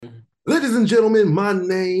Ladies and gentlemen, my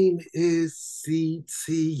name is CT.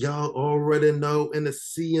 Y'all already know in the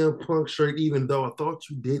CM Punk shirt, even though I thought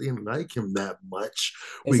you didn't like him that much.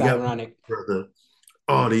 We It's got ironic. brother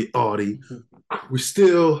Audie. We're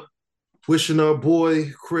still wishing our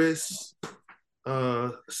boy Chris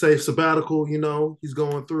safe sabbatical. He's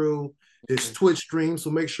going through his Twitch stream, so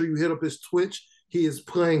make sure you hit up his Twitch. He is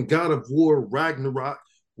playing God of War Ragnarok,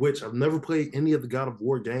 which I've never played any of the God of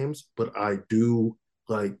War games, but I do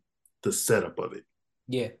like the setup of it.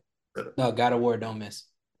 Yeah. No, God of War don't miss.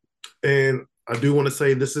 And I do want to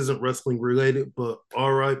say this isn't wrestling related, but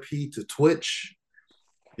RIP to Twitch.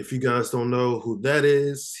 If you guys don't know who that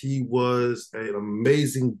is, he was an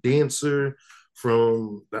amazing dancer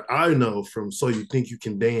from that I know from So You Think You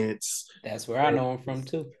Can Dance. That's where I know him from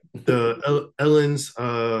too. The Ellen's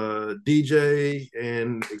DJ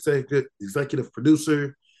and executive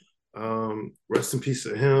producer. Rest in peace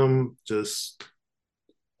to him. Just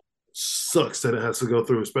sucks that it has to go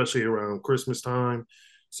through, especially around Christmas time.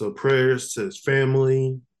 So prayers to his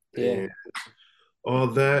family Yeah. and all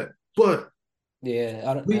that. But Yeah.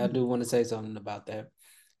 I we, do want to say something about that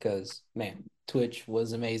because, man, Twitch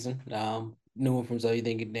was amazing. Knew him from So You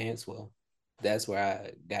Think You Can Dance. Well, that's where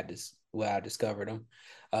I got this, where I discovered him.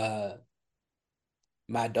 Uh,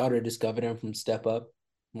 my daughter discovered him from Step Up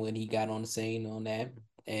when he got on the scene on that.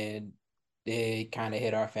 And it kind of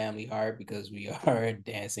hit our family hard because we are a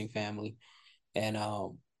dancing family. And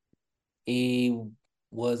he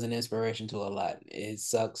was an inspiration to a lot. It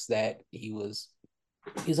sucks that he's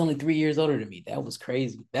only 3 years older than me. That was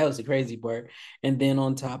crazy. That was the crazy part. And then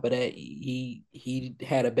on top of that, he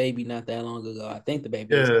had a baby not that long ago. I think the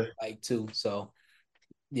baby was yeah, like two. So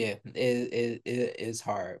yeah, it's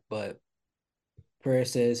hard. But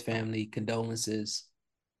prayers to his family, condolences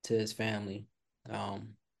to his family. Um,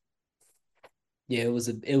 yeah, it was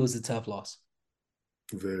a tough loss.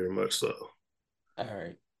 very much so. All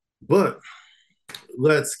right. But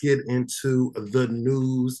let's get into the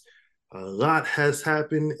news. A lot has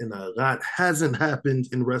happened and a lot hasn't happened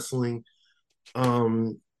in wrestling.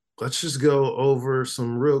 Um, let's just go over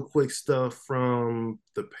some real quick stuff from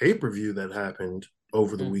the pay-per-view that happened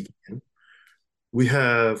over the Mm. weekend. We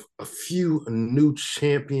have a few new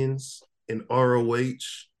champions in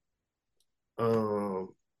ROH. Um,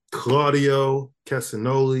 Claudio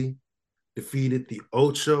Castagnoli defeated the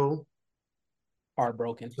Ocho,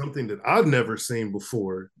 Heartbroken. something that I've never seen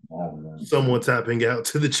before. Someone tapping out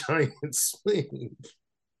to the giant swing.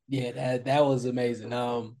 Yeah, that was amazing.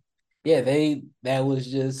 Yeah, that was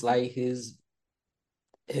just like his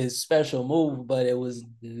special move, but it was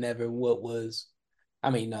never what was. I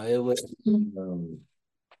mean, no, it was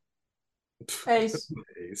Ace.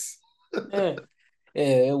 Nice. Yeah,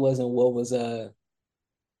 yeah, it wasn't what was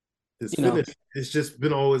His you know, finish, it's just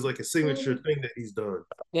been always like a signature thing that he's done.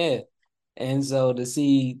 yeah. And so to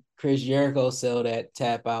see Chris Jericho sell that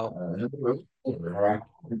tap out,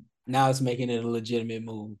 now it's making it a legitimate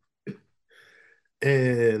move.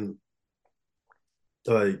 And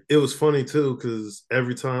like it was funny too, because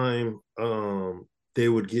every time they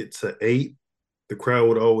would get to eight, the crowd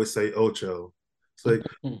would always say Ocho. It's like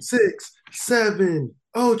 6, 7,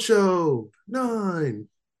 Ocho, 9.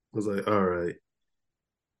 I was like, all right,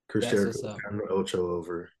 Chris That's Jericho what's up. got Ocho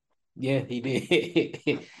over. Yeah, he did.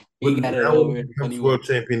 He When got it now when over he in becomes 21. world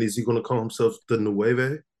champion, is he going to call himself the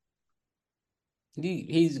Nueve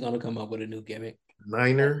He's gonna come up with a new gimmick.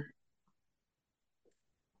 Niner?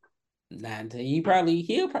 19.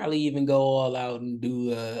 He'll probably even go all out and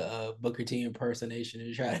do a Booker T impersonation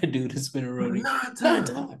and try to do the spinneroonie. Nine Nine time,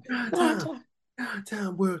 time, nine nine time, time.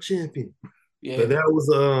 9-time world champion. But Yeah, that was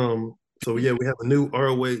so yeah, we have a new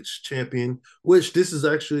ROH champion, which this is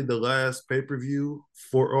actually the last pay-per-view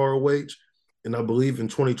for ROH. And I believe in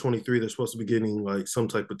 2023 they're supposed to be getting like some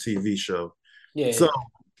type of TV show. So yeah.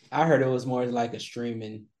 I heard it was more like a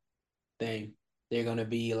streaming thing. They're gonna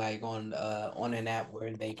be like on an app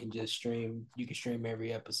where they can just stream. You can stream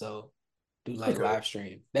every episode, do like okay. live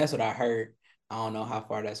stream. That's what I heard. I don't know how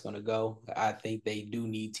far that's gonna go. I think they do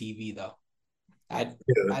need TV though. I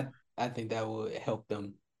Yeah. I I think that would help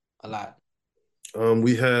them a lot.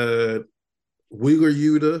 We had Wheeler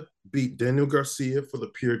Yuta beat Daniel Garcia for the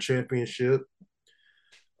Pure Championship.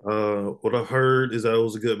 What I've heard is that it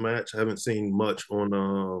was a good match. I haven't seen much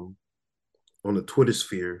on the Twitter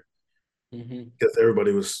sphere Mm-hmm. because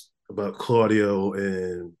everybody was about Claudio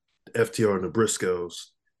and FTR and the Briscoes.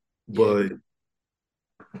 Yeah. But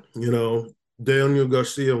you know, Daniel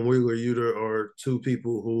Garcia and Wheeler Yuta are two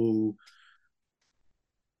people who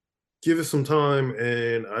give it some time,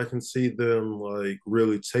 and I can see them like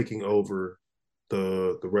really taking over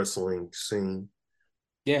the wrestling scene.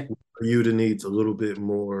 Yeah. Yuta needs a little bit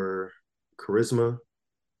more. charisma,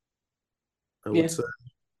 I would Yeah, say.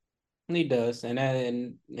 he does,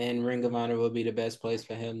 and Ring of Honor will be the best place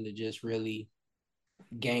for him to just really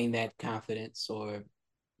gain that confidence, or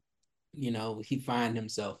he find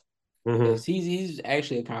himself, Mm-hmm. because he's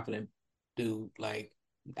actually a confident dude. Like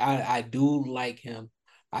I do like him.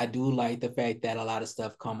 I do like the fact that a lot of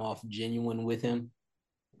stuff come off genuine with him.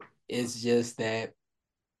 It's just that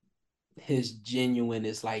his genuine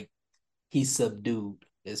is like he's subdued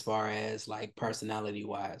as far as like personality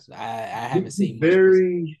wise. I haven't He's seen much person.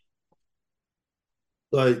 very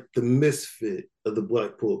like the misfit of the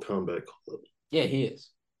Blackpool Combat Club. Yeah, he is.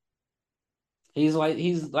 He's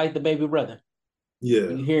like the baby brother. Yeah.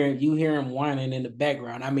 You hear him whining in the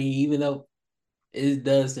background. I mean, even though it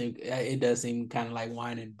does seem kind of like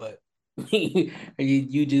whining, but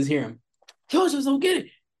you just hear him. Y'all just don't get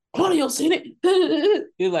it. Claudio seen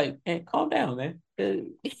it. You're like, man, calm down, man.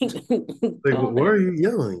 Like, Calm why are down. you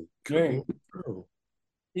yelling? Come Right. on, bro.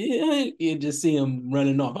 Yeah, you just see him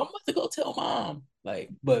running off. I'm about to go tell mom.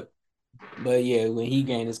 Like, but yeah, when he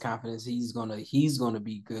gained his confidence, he's gonna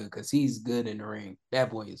be good because he's good in the ring.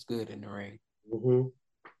 That boy is good in the ring. Mm-hmm. And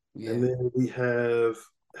Yeah. then we have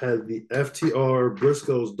had the FTR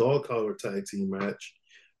Briscoes dog collar tag team match,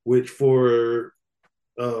 which for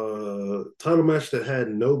title match that had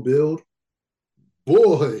no build,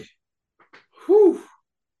 boy, whew.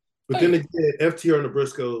 But Oh then yeah. again, FTR and the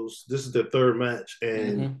Briscoes, this is their third match,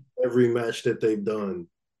 and Mm-hmm. every match that they've done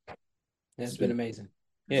That's has been been, amazing.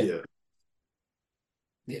 Yeah. yeah.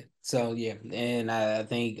 Yeah. So yeah, and I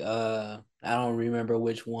think I don't remember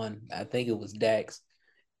which one. I think it was Dax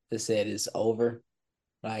that said it's over.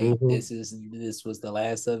 Like Mm-hmm. this was the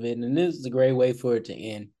last of it, and this is a great way for it to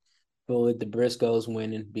end. But with the Briscoes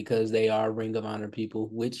winning because they are Ring of Honor people,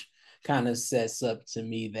 which kind of sets up to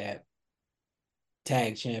me that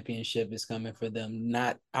tag championship is coming for them.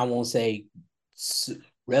 Not, I won't say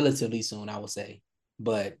relatively soon, I would say,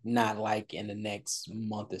 but not like in the next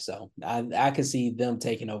month or so. I could see them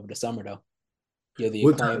taking over the summer though. Yeah, the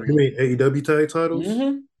What time? acclaim. You mean AEW tag titles?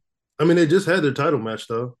 Mm-hmm. I mean, they just had their title match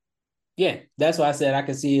though. Yeah, that's why I said I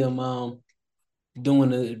could see them doing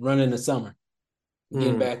the running the summer,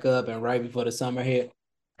 getting Hmm. back up, and right before the summer hit,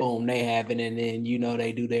 boom, they have it, and then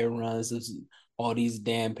they do their runs of all these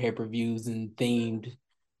damn pay-per-views and themed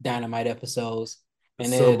dynamite episodes, The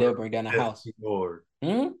and then summer they'll of bring down the house. FTR.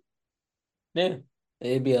 Hmm. Yeah,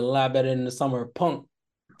 it'd be a lot better than the summer of Punk.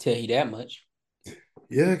 Tell you that much.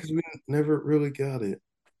 Yeah, because we never really got it,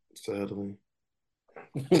 sadly.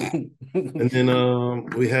 And then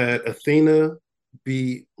we had Athena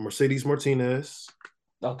beat Mercedes Martinez.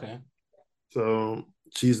 Okay. So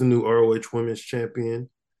she's the new ROH Women's Champion.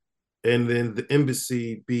 And then the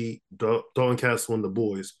Embassy beat Dalton Castle and the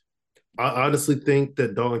boys. I honestly think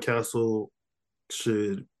that Dalton Castle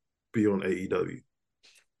should be on AEW.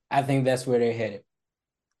 I think that's where they're headed.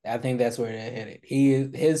 I think that's where they're headed.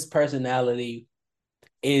 His personality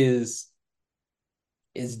is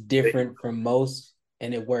different from most,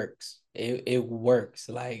 and it works. It works.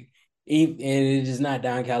 Like, and it is not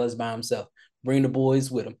Don Callis by himself. Bring the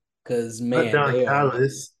boys with him, because Not man, Don they are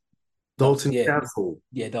Callis, Dalton. Dalton Yeah, Castle.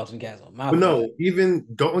 yeah, Dalton Castle. My But fault. no, even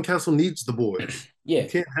Dalton Castle needs the boys. You Yeah,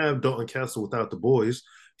 can't have Dalton Castle without the boys.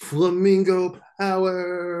 Flamingo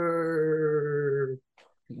power.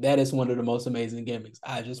 that is one of the most amazing gimmicks.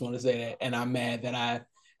 I just want to say that, and I'm mad that I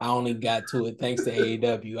only got to it thanks to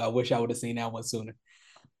AEW. I wish I would have seen that one sooner.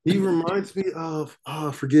 He reminds me of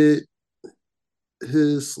I forget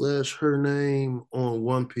his slash her name on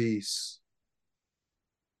One Piece.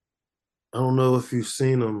 I don't know if you've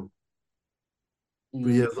seen him, but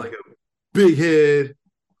he has like a big head,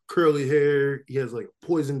 curly hair. He has like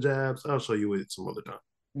poison jabs. I'll show you it some other time.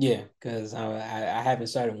 Yeah, because I haven't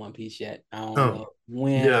started One Piece yet. I don't Oh, know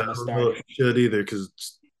when yeah, I'm I gonna don't start know if it. you should either because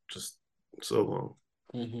it's just so long.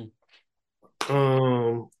 Mm-hmm.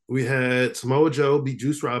 We had Samoa Joe beat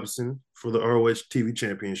Juice Robinson for the ROH TV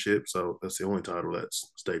Championship, so that's the only title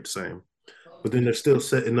that's stayed the same. But then they're still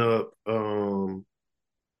setting up him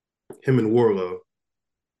and Warlow.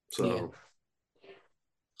 Yeah, So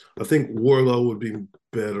I think Warlow would be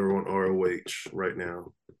better on ROH right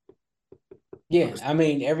now. yeah. I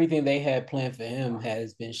mean, everything they had planned for him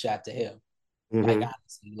has been shot to hell. Like, Mm-hmm.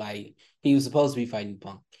 honestly, like he was supposed to be fighting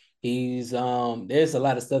Punk. There's a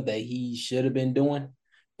lot of stuff that he should have been doing,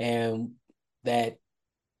 and that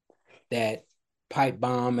that pipe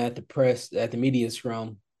bomb at the media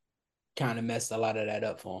scrum kind of messed a lot of that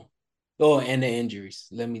up for him. Oh, and the injuries.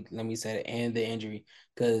 Let me say that, and the injury,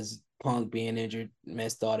 because Punk being injured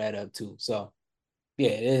messed all that up too. So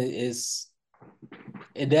yeah,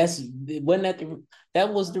 that's wasn't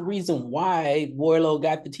that was the reason why Warlow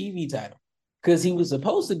got the TV title. because he was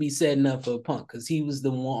supposed to be setting up for Punk, because he was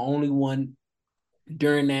the only one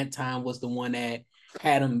during that time was the one that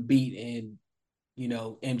had him beat in,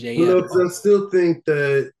 MJF. No, because I still think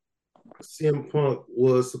that CM Punk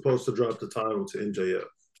was supposed to drop the title to MJF.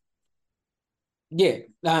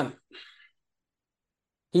 Yeah,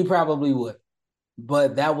 he probably would,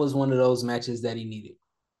 but that was one of those matches that he needed.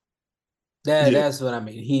 Yeah. That's what I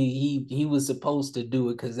mean. He was supposed to do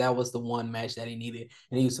it because that was the one match that he needed,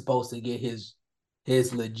 and he was supposed to get his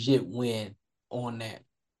legit win on that.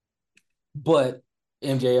 But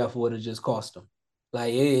MJF would have just cost him.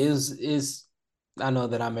 Like it is. I know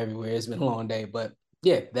that I'm everywhere. It's been a long day, but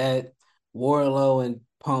yeah, that Wardlow and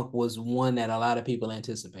Punk was one that a lot of people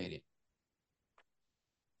anticipated,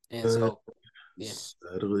 and so yeah.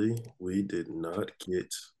 Sadly, we did not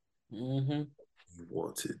get Mm-hmm. what we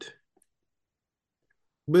wanted.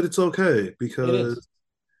 But it's okay It is. because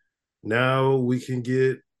now we can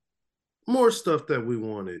get more stuff that we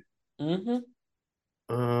wanted.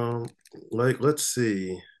 Mm-hmm. Um, like let's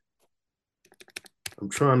see. I'm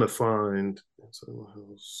trying to find inside my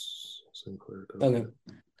house Sinclair. Okay,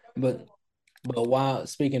 but while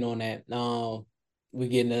speaking on that, we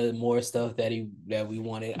getting more stuff that we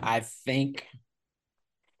wanted. I think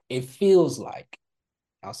it feels like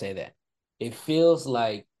I'll say that it feels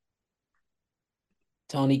like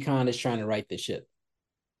Tony Khan is trying to right the ship,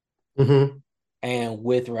 Mm-hmm. and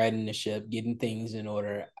with writing the ship, getting things in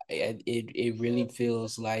order, it really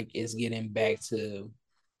feels like it's getting back to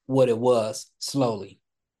what it was slowly.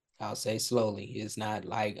 I'll say slowly. It's not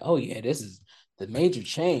like, oh yeah, this is the major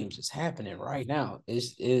change is happening right now.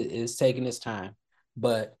 It's taking its time,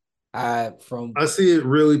 but I see it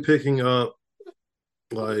really picking up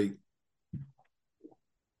like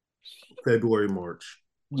February, March.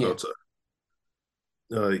 yeah, Outside,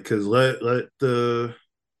 because let the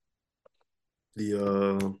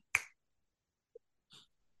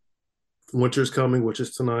winter's coming, which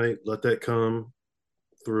is tonight. Let that come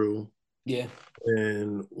through, yeah,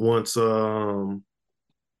 and once New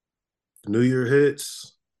Year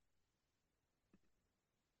hits,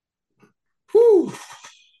 whew,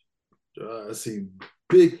 I see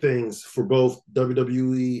big things for both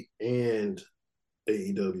WWE and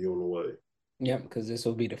AEW on the way. yeah, because this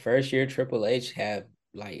will be the first year Triple H have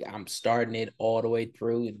like I'm starting it all the way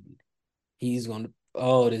through, and he's gonna.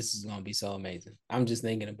 Oh, this is gonna be so amazing. I'm just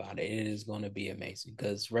thinking about it. It is gonna be amazing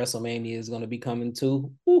because WrestleMania is gonna be coming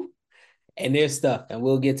too. Woo. And there's stuff, and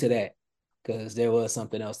we'll get to that because there was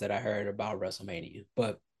something else that I heard about WrestleMania.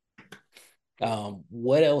 But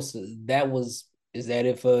what else? Is that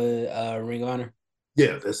it for Ring of Honor?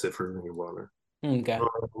 Yeah, that's it for Ring of Honor. Okay.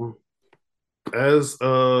 Um, as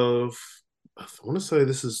of, I want to say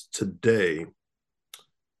this is today.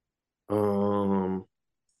 Oh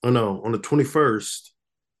no, on the 21st,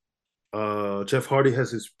 Jeff Hardy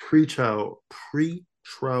has his pre-trial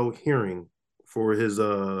hearing for his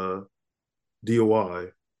DOI.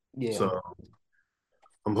 Yeah. So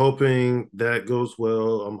I'm hoping that goes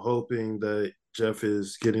well. I'm hoping that Jeff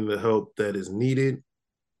is getting the help that is needed.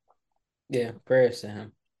 Yeah. Prayers to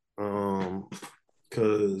him. Um,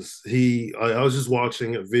 because I was just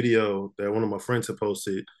watching a video that one of my friends had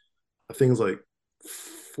posted. I think it was like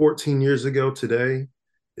 14 years ago today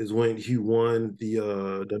is when he won the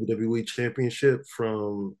WWE Championship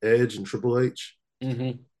from Edge and Triple H.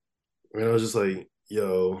 Mm-hmm. And I was just like,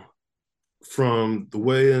 yo, from the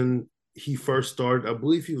way in he first started, I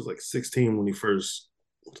believe he was like 16 when he first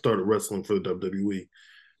started wrestling for the WWE,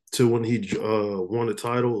 to when he won the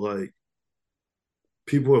title. Like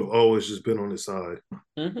people have always just been on his side,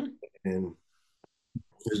 Mm-hmm. and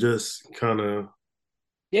it's just kind of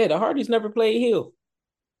Yeah, the Hardys never played heel.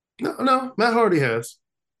 no. Matt Hardy has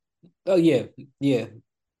Oh yeah, yeah.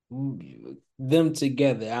 Them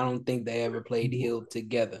together. I don't think they ever played heel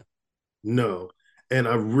together. no, and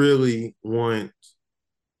I really want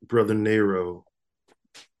Brother Nero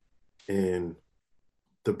and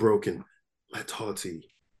the Broken Latati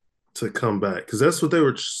to come back because that's what they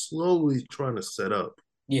were slowly trying to set up.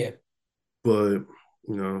 Yeah. But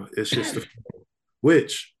it's just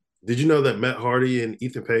which did you know that Matt Hardy and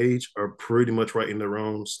Ethan Page are pretty much writing their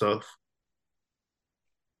own stuff?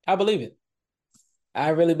 I believe it. I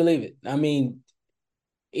really believe it. I mean,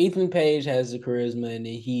 Ethan Page has the charisma, and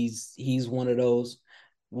he's one of those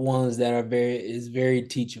ones that is very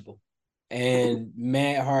teachable. And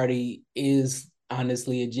Matt Hardy is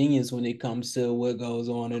honestly a genius when it comes to what goes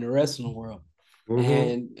on in the wrestling world.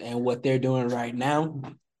 Mm-hmm. And what they're doing right now,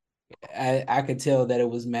 I could tell that it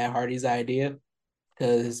was Matt Hardy's idea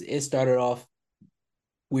because it started off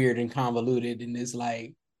weird and convoluted, and it's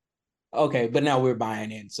like Okay, but now we're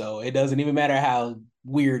buying in, so it doesn't even matter how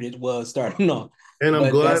weird it was starting off. And I'm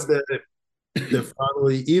But glad that's that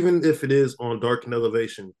finally, even if it is on Dark and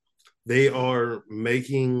Elevation, they are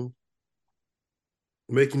making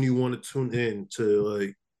you want to tune in to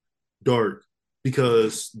like Dark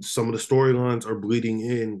because some of the storylines are bleeding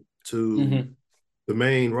in to mm-hmm. the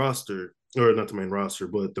main roster, or not the main roster,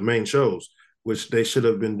 but the main shows, which they should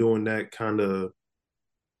have been doing that kind of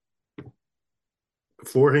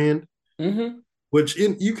beforehand. Mm-hmm.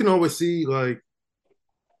 You can always see like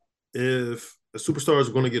if a superstar is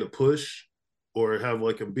going to get a push or have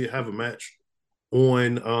a match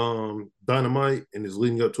on Dynamite and is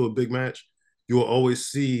leading up to a big match, you will always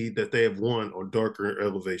see that they have won on Darker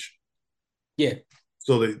Elevation. Yeah.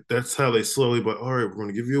 So that's how they slowly, but all right, we're going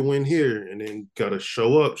to give you a win here, and then got to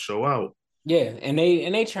show up, show out. Yeah, and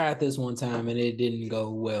they tried this one time and it didn't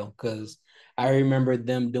go well because I remember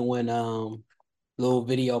them doing little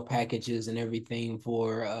video packages and everything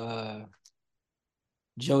for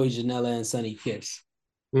Joey Janela and Sonny Kiss.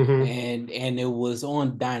 Mm-hmm. And it was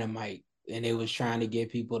on Dynamite and it was trying to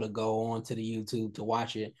get people to go onto the YouTube to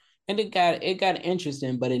watch it. And it got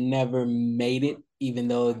interesting, but it never made it, even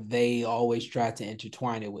though they always tried to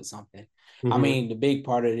intertwine it with something. I Mm-hmm. mean, the big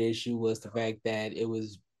part of the issue was the fact that it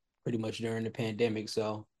was pretty much during the pandemic,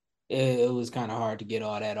 so it was kind of hard to get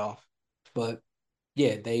all that off. But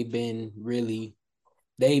yeah, they've been really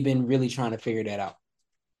trying to figure that out.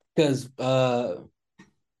 Because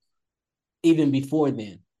even before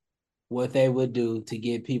then, what they would do to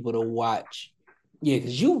get people to watch. Yeah,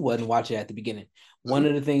 because you wasn't watching at the beginning. One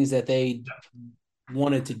of the things that they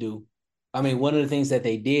wanted to do, I mean, one of the things that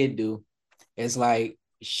they did do is like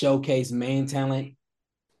showcase main talent,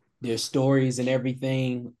 their stories and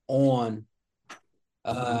everything on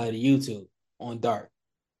the YouTube on Dark.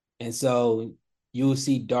 And so you'll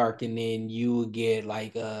see Dark and then you will get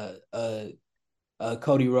like a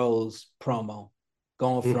Cody Rhodes promo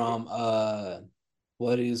going Mm-hmm. from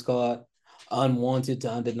what it is called unwanted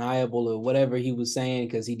to undeniable or whatever he was saying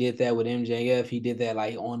because he did that with MJF. He did that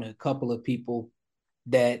like on a couple of people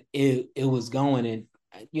that it was going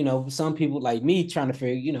and some people like me trying to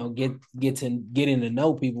figure get in to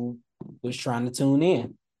know people was trying to tune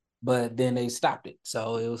in, but then they stopped it.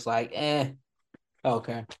 So it was like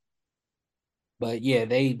okay. But yeah,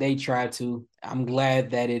 they try to. I'm glad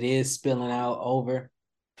that it is spilling out over.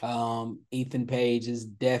 Ethan Page is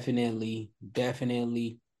definitely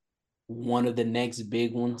one of the next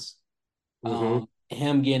big ones. Mm-hmm.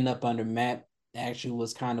 Him getting up under Matt actually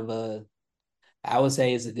was kind of I would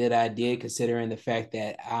say it's a good idea considering the fact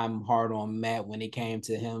that I'm hard on Matt when it came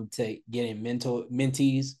to him to getting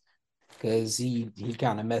mentees because he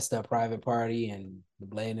kind of messed up Private Party and the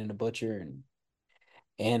Blade and the Butcher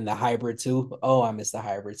and the hybrid too. Oh, I miss the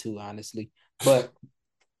hybrid too, honestly.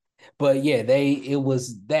 But yeah, it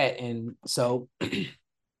was that, and so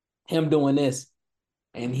him doing this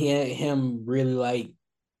and him really like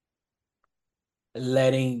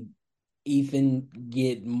letting Ethan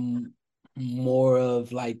get more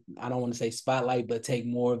of like I don't want to say spotlight, but take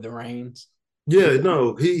more of the reins. Yeah,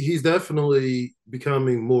 no, he's definitely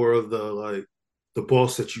becoming more of the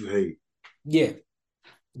boss that you hate. Yeah,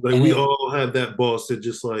 Like and we it all have that boss that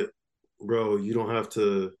just like, bro, you don't have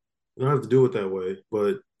to do it that way,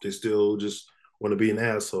 but they still just want to be an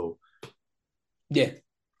asshole. yeah,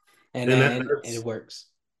 and And and it that's works.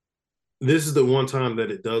 this is the one time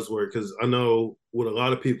that it does work because I know what a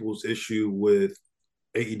lot of people's issue with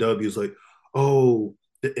AEW is like, oh,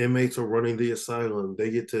 the inmates are running the asylum.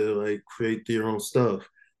 They get to like create their own stuff.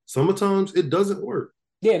 Sometimes it doesn't work.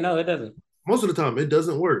 Yeah, no, it doesn't. Most of the time, it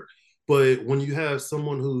doesn't work. But when you have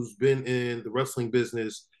someone who's been in the wrestling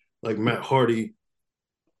business, like Matt Hardy,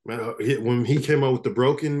 when he came out with the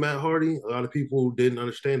broken Matt Hardy, a lot of people didn't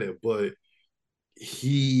understand it, but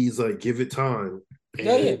he's like, give it time,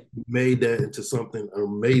 No, yeah, and made that into something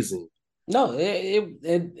amazing. no,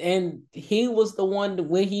 and he was the one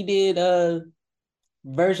when he did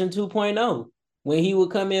version 2.0 when he would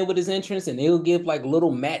come in with his entrance and they would give like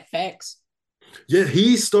little Matt facts. Yeah,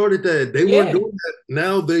 he started that. They weren't Yeah, doing that.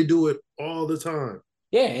 Now they do it all the time.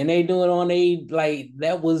 yeah, and they do it on a like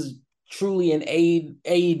that was truly an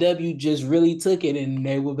AEW just really took it and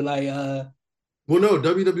they would be like, Well, no,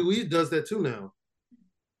 WWE does that too now.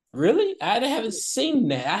 really? I haven't seen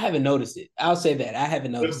that. I haven't noticed it. I'll say that. I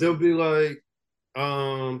haven't noticed it. They'll be like,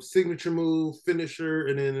 signature move, finisher,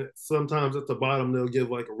 and then sometimes at the bottom they'll give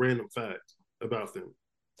like a random fact about them.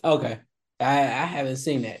 Okay. I haven't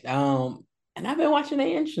seen that. And I've been watching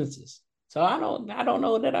their entrances. So I don't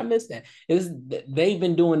know that I missed that. They've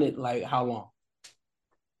been doing it like how long?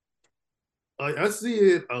 I see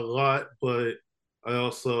it a lot, but I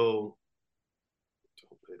also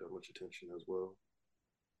much attention as well.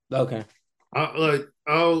 Okay.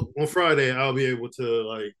 I'll on Friday I'll be able to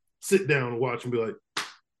like sit down and watch and be like,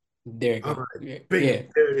 There you all go. right, Yeah, bam, yeah,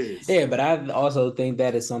 there it is. yeah. But I also think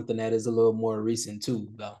that is something that is a little more recent too,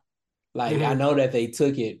 though. Like I Mm-hmm. know that they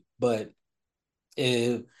took it, but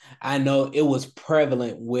I know it was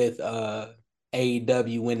prevalent with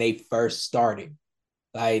AEW when they first started.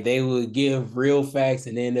 Like they would give real facts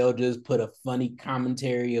and then they'll just put a funny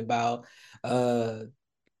commentary about uh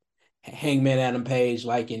Hangman Adam Page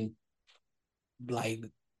like in like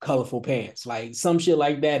colorful pants, like some shit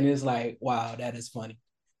like that. And it's like, wow, that is funny.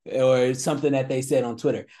 Or something that they said on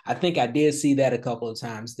Twitter. I think I did see that a couple of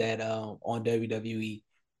times that on WWE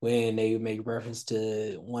when they make reference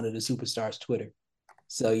to one of the superstars' Twitter.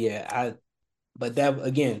 So yeah, but that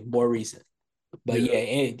again more recent. But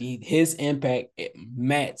Yeah. yeah, his impact,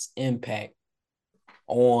 Matt's impact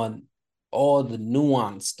on all the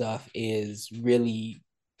nuance stuff is really,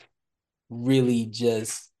 really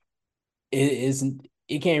just it isn't.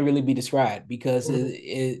 It can't really be described because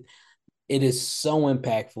Mm-hmm. it is so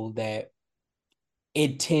impactful that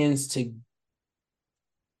it tends to.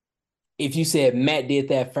 If you said Matt did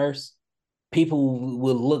that first, people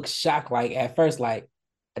will look shocked like at first, like,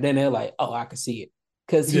 and then they're like, oh, I can see it.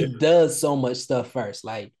 Because Yeah. he does so much stuff first.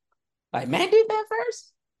 Like Matt did that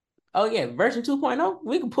first? Oh yeah, version 2.0,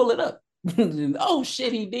 we can pull it up. Oh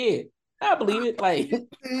shit, he did. I believe it. Like,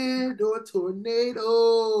 And a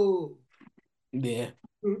tornado. yeah.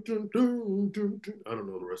 Dun, dun, dun, dun, dun. I don't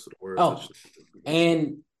know the rest of the words. I Oh, should be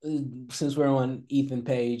listening. and since we're on Ethan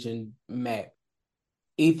Page and Matt,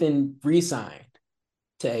 Ethan re-signed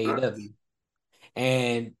to AEW,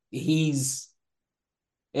 and he's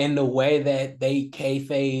in the way that they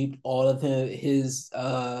kayfabe all of his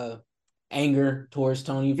anger towards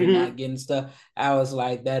Tony for Mm-hmm. not getting stuff. I was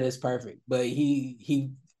like, that is perfect. But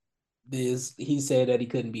he said that he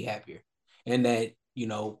couldn't be happier, and that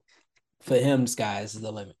for him, sky's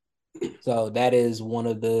the limit. So that is one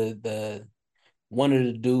of the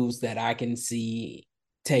dudes that I can see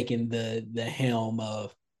taking the helm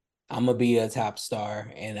of I'm gonna be a top star,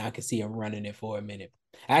 and I can see him running it for a minute.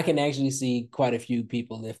 I can actually see quite a few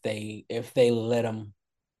people if they let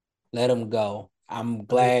him go. I'm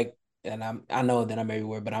glad, and I know that I'm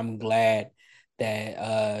everywhere, but I'm glad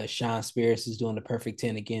that Sean Spears is doing the perfect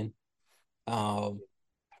 10 again. Um,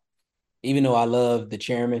 even though I love the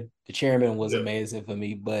chairman was Yeah. amazing for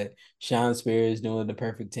me, but Sean Spears doing the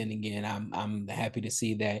perfect 10 again. I'm happy to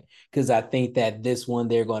see that because I think that this one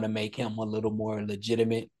they're going to make him a little more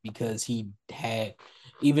legitimate because he had,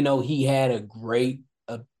 even though he had a great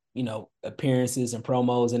appearances and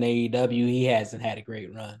promos in AEW, he hasn't had a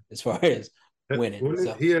great run as far as winning. When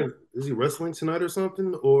So is he wrestling tonight or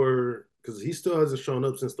something? Or because he still hasn't shown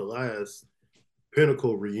up since the last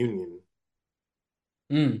Pinnacle reunion.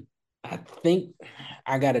 I think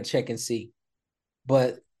I gotta check and see.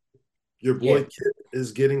 But Your boy yeah, Kip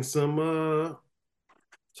is getting some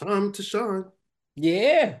time to shine.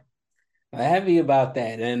 yeah, I'm happy about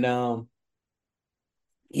that. And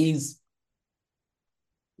he's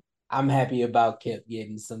I'm happy about Kip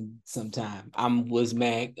getting some time. I was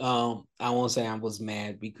mad. I won't say I was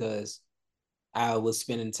mad because I was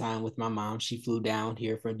spending time with my mom. She flew down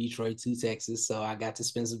here from Detroit to Texas, so I got to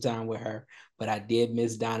spend some time with her. But I did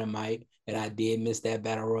miss Dynamite, and I did miss that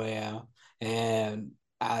Battle Royale. And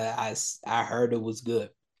I heard it was good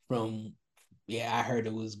from yeah, I heard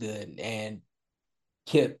it was good. And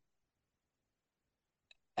Kip,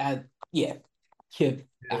 I yeah, Kip,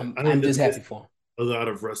 Yeah, I I'm ended up just happy missing for a lot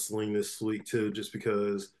of wrestling this week too, just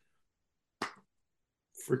because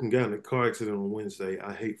freaking got in a car accident on Wednesday.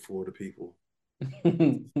 I hate Florida people,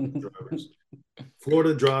 him. drivers.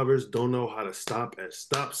 Florida drivers don't know how to stop at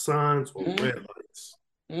stop signs or red lights.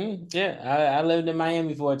 Yeah, I lived in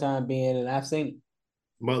Miami for a time being, and I've seen it.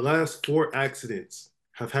 My last four accidents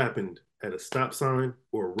have happened at a stop sign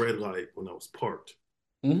or a red light when I was parked.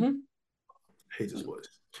 Mm-hmm. I hate this place.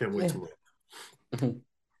 Can't wait Yeah. to learn.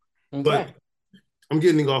 But Okay. I'm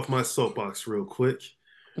getting off my soapbox real quick.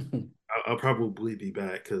 I'll probably be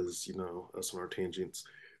back because us on our tangents.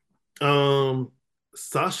 Um,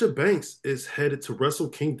 Sasha Banks is headed to Wrestle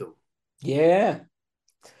Kingdom. Yeah.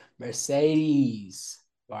 Mercedes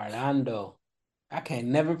Barnando. I can't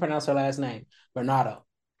never pronounce her last name. Bernardo.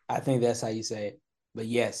 I think that's how you say it. But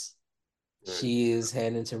yes, Right. she is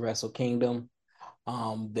heading to Wrestle Kingdom.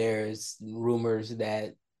 There's rumors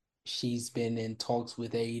that she's been in talks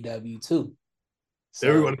with AEW too.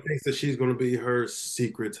 Everyone So thinks that she's going to be her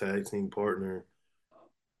secret tag team partner.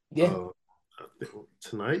 yeah, Uh, I think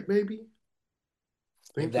tonight, maybe. I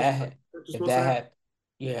if think that's that just if supposed to that happen. had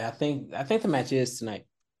yeah, I think the match is tonight.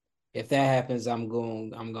 If that happens, I'm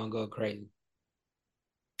gonna go crazy.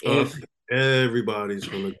 I If think everybody's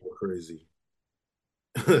gonna go crazy.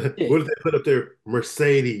 yeah, What did they put up there?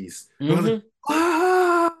 Mercedes. I was like, mm-hmm.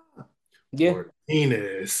 ah, Yeah.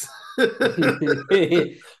 Martinez.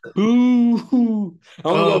 Boo.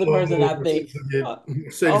 Only other person Oh, I think, uh,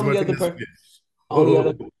 Mercedes only other Martinez person, again. only Oh,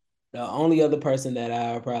 other, the only other person that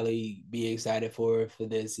I'll probably be excited for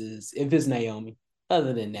this is if it's Naomi.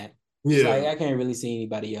 Other than that, it's like yeah. I can't really see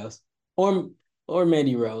anybody else, or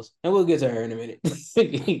Mandy Rose, and we'll get to her in a minute.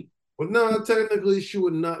 Well, no, technically she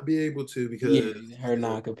would not be able to because Yeah, her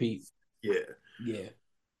non-compete. yeah. Yeah.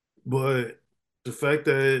 But the fact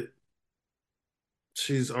that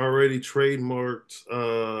she's already trademarked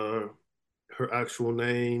her actual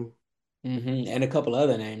name, And a couple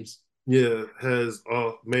other names. yeah, has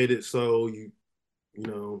made it so you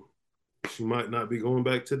know she might not be going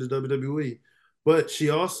back to the WWE. But she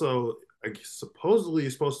also, I guess, supposedly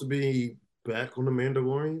is supposed to be back on the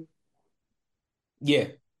Mandalorian. Yeah,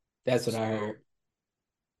 that's what I So, heard.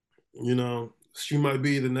 she might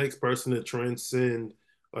be the next person to transcend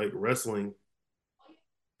like wrestling.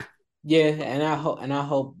 Yeah, and I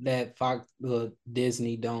hope that Fox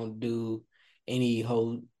Disney don't do any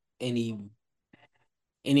whole any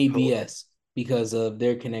any Hold BS because of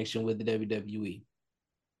their connection with the WWE.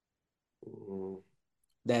 on.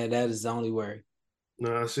 That is the only worry.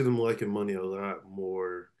 No, I see them liking money a lot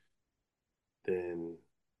more than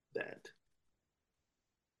that.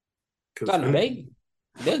 Oh Because no,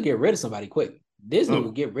 they'll get rid of somebody quick. Disney will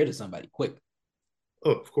oh, get rid of somebody quick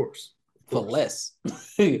oh, of for course. less.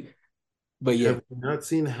 But yeah, Have you not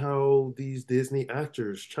seen how these Disney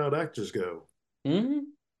actors, child actors, go? mm-hmm.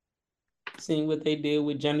 Seeing what they did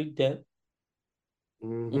with Johnny Depp.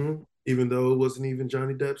 Even though it wasn't even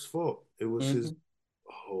Johnny Depp's fault, it was his Mm-hmm.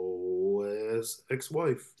 whole ass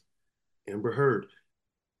ex-wife, Amber Heard.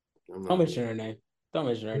 I'm Don't not even. mention her name. Don't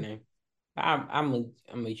mention her name.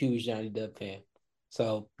 I'm a huge Johnny Depp fan,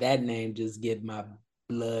 so that name just get my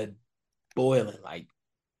blood boiling. Like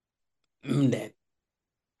that.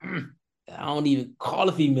 I don't even call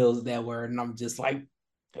the females that word, and I'm just like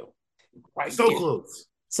right So there, close.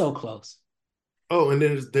 so close. Oh, and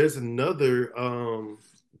then there's another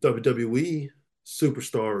WWE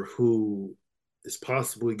superstar who is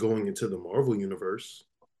possibly going into the Marvel universe.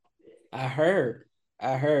 I heard,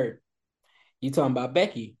 I heard you talking about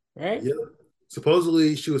Becky, right? Yeah.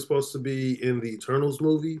 Supposedly she was supposed to be in the Eternals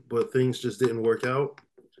movie, but things just didn't work out.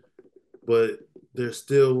 But there's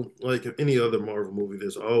still like any other Marvel movie,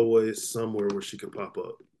 there's always somewhere where she could pop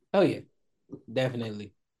up. Oh yeah,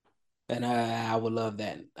 definitely. And I would love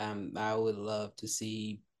that. I would love to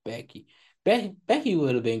see Becky. Becky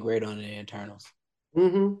would have been great on the internals.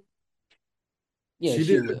 Mm-hmm. Yeah, She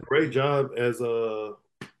she did a would. great job as a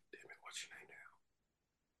damn it, what's your name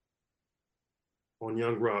now? On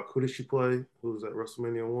Young Rock. Who did she play? Who was at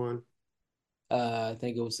WrestleMania one? I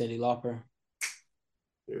think it was Cindy Lauper.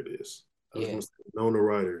 There it is. I was Yeah, gonna say Nona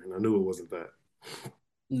Ryder, and I knew it wasn't that.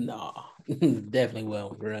 no, definitely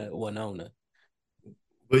well Winona.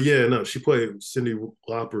 But yeah, no, she played Cindy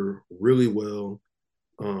Lauper really well.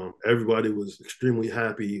 Everybody was extremely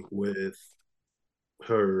happy with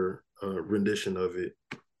her rendition of it.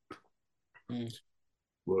 Mm,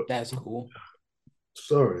 But that's cool.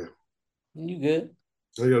 sorry, You good?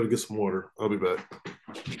 I got to get some water. I'll be back.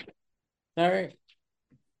 All right.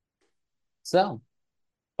 So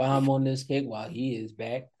while I'm on this kick, while he is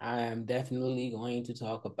back, I am definitely going to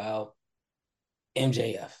talk about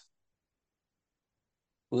MJF.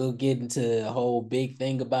 We'll get into a whole big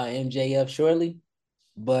thing about MJF shortly,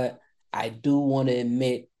 but I do want to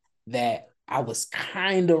admit that I was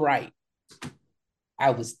kind of right.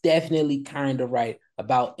 I was definitely kind of right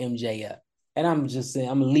about MJF. And I'm just saying,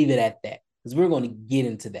 I'm going to leave it at that because we're going to get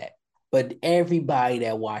into that. But everybody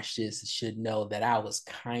that watched this should know that I was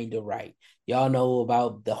kind of right. Y'all know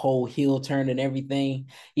about the whole heel turn and everything.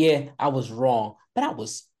 Yeah, I was wrong, but I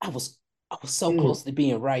was so Mm. close to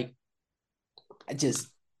being right. I just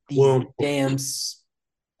these Well, damn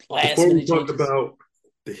last before we minute talk changes. about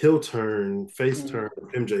the heel turn, face Mm-hmm. turn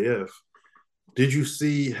of MJF, did you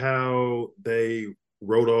see how they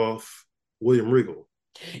wrote off William Regal?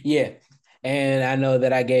 Yeah. And I know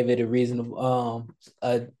that I gave it a reasonable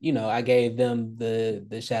I gave them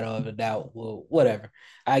the shadow of a doubt. Well, whatever.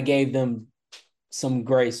 I gave them some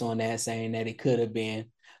grace on that, saying that it could have been,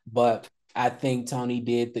 but I think Tony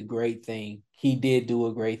did the great thing. He did do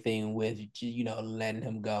a great thing with letting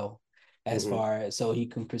him go as Mm-hmm. far as so he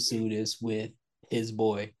can pursue this with his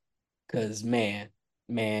boy. Cause man,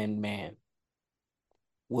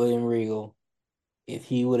 William Regal, if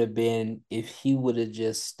he would have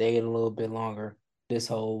just stayed a little bit longer, this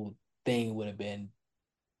whole thing would have been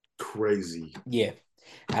Crazy. yeah.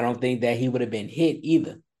 I don't think that he would have been hit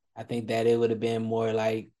either. I think that it would have been more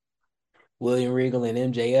like William Regal and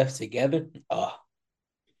MJF together.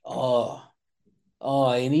 Oh,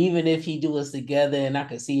 and even if he do us together, and I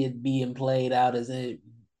could see it being played out as it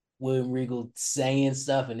William Regal saying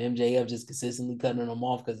stuff and MJF just consistently cutting him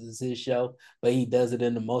off because it's his show, but he does it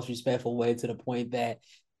in the most respectful way to the point that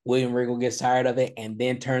William Regal gets tired of it and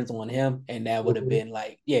then turns on him, and that would have Mhm. been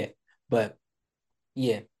like, yeah, but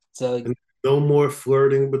yeah, so And no more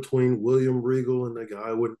flirting between William Regal and the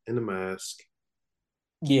guy with in the mask.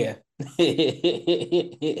 yeah,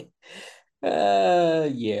 yeah,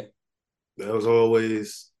 That was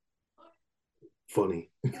always funny.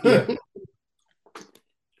 yeah, But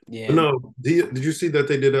yeah. no, did you see that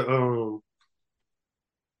they did a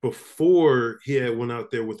before he had went out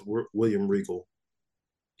there with William Regal?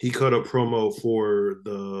 He cut a promo for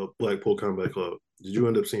the Blackpool Combat Club. Did you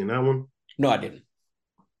end up seeing that one? No, I didn't.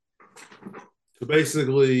 So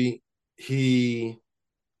basically, he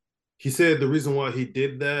he said the reason why he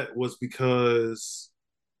did that was because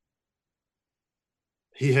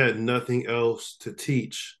he had nothing else to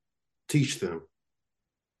teach them,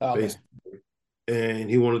 Okay, basically. And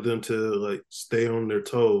he wanted them to like stay on their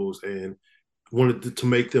toes and wanted to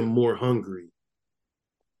make them more hungry.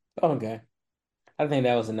 okay. I think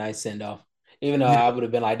that was a nice send off. Even though Yeah. I would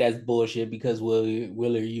have been like, that's bullshit because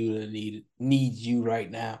Willer you needs you right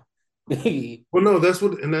now. Well, no, that's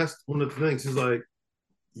one of the things. Is like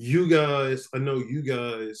you guys. I know you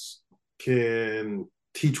guys can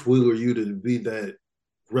teach Wheeler you to be that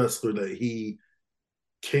wrestler that he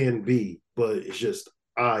can be, but it's just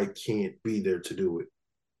I can't be there to do it.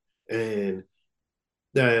 And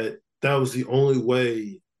that was the only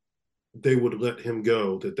way they would let him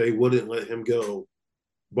go, that they wouldn't let him go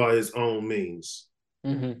by his own means.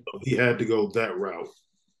 Mm-hmm. So he had to go that route.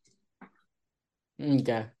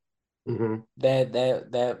 Okay. Mm-hmm.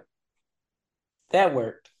 That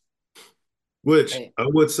worked. Which Hey, I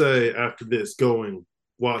would say after this, go and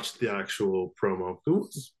watch the actual promo. It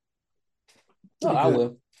was no, pretty I good.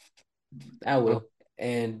 will. I will.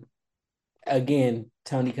 And again,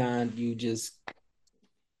 Tony Khan, you did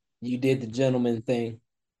the gentleman thing.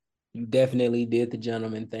 You definitely did the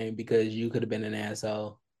gentleman thing because you could have been an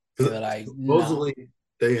asshole and be like, no. Supposedly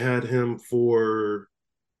they had him for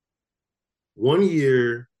 1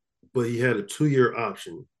 year, but he had a 2 year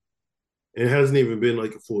option. And it hasn't even been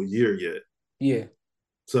like a full year yet. Yeah.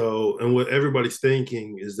 So, and what everybody's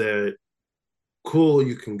thinking is that cool,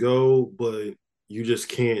 you can go, but you just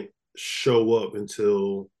can't show up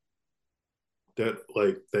until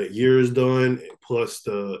that year is done plus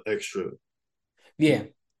the extra. Yeah.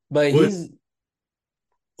 But But he's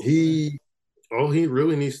he all he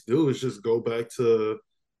really needs to do is just go back to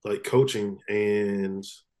like coaching and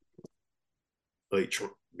like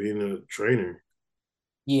being a trainer.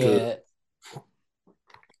 Cause yeah,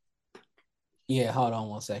 yeah, hold on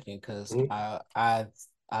 1 second, because I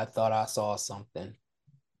thought I saw something.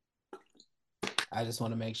 I just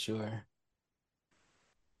want to make sure.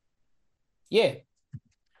 Yeah,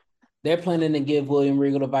 they're planning to give William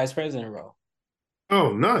Regal the vice president role.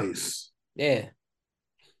 oh, nice. Yeah,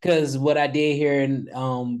 because what I did hear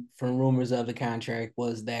from rumors of the contract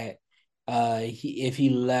was that if he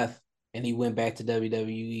left and he went back to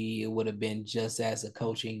WWE, it would have been just as a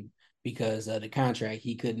coaching because of the contract.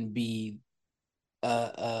 He couldn't be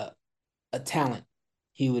a talent.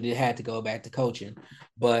 He would have had to go back to coaching,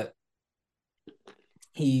 but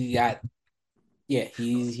he got yeah.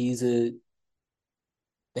 He's a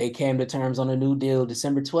they came to terms on a new deal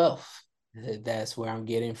December 12th. That's where I'm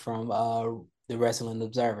getting from the Wrestling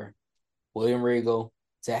Observer. William Regal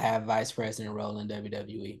to have vice president role in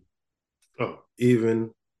WWE. Oh,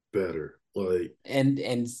 even better. Like, And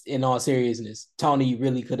in all seriousness, Tony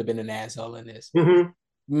really could have been an asshole in this. mm-hmm.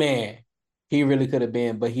 Man, he really could have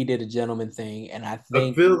been, but he did a gentleman thing, and I I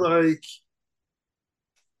think feel like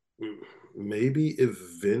maybe if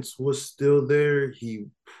Vince was still there, he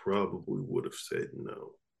probably would have said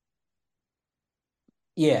no.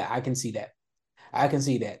 yeah, I can see that. I can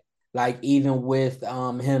see that. Like even with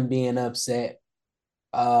him being upset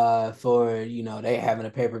for they having a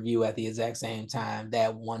pay-per-view at the exact same time.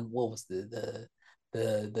 That one, what was the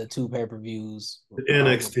two pay-per-views? The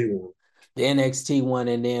NXT one. The NXT one,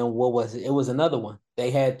 and then what was it? It was another one.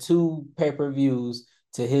 They had two pay-per-views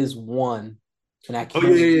to his one, and I Oh yeah,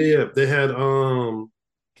 can't. yeah, yeah. They had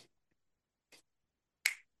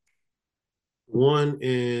one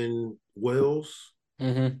in Wales,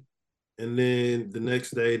 Mm-hmm. and then the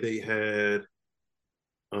next day they had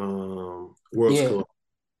Worlds Yeah, Club.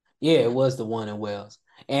 yeah, it was the one in Wales,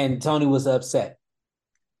 and Tony was upset.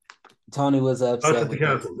 Tony was Clash upset at the with that.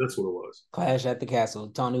 Castle. That's what it was. Clash at the Castle.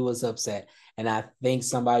 Tony was upset, and I think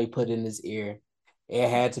somebody put in his ear, it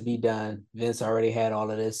had to be done. Vince already had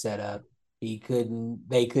all of this set up. They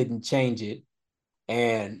couldn't change it,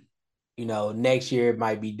 and next year it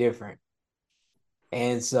might be different.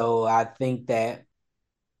 And so I think that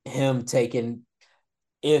him taking,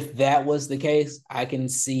 if that was the case, I can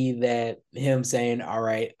see that him saying, "All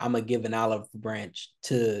right, I'm gonna give an olive branch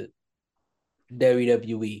to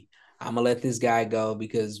WWE. I'm gonna let this guy go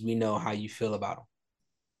because we know how you feel about him."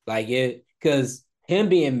 Like it, because him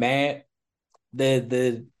being mad,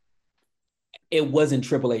 the it wasn't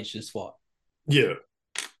Triple H's fault. Yeah.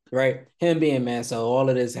 Right? Him being mad, so all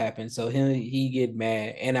of this happened. So he get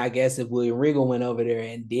mad. And I guess if William Regal went over there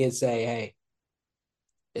and did say, "Hey,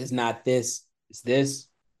 it's not this, it's this,"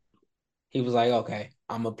 he was like, "Okay,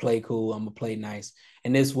 I'm gonna play cool, I'm gonna play nice."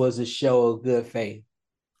 And this was a show of good faith.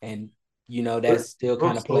 And that still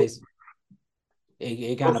kind of Also, plays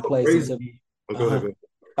it kind of also plays into crazy. Oh, go ahead. uh-huh. Go ahead.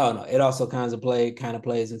 Oh no, it also kind of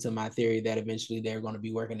plays into my theory that eventually they're going to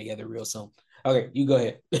be working together real soon. Okay, you go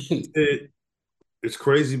ahead. It's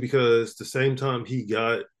crazy because the same time he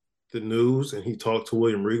got the news and he talked to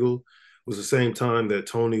William Regal was the same time that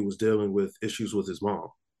Tony was dealing with issues with his mom.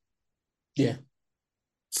 Yeah.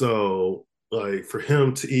 So, like, for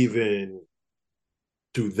him to even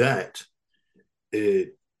do that,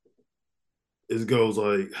 it it goes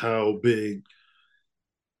like how big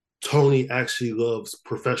Tony actually loves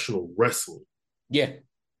professional wrestling. Yeah.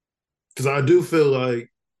 Because I do feel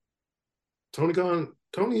like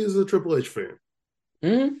Tony is a Triple H fan.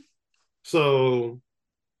 Mm-hmm. So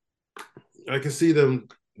I can see them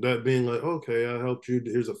that being like, okay, I helped you.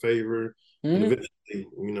 Here's a favor, and Mm-hmm.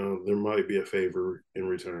 eventually, there might be a favor in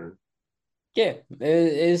return. Yeah.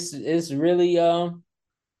 It's really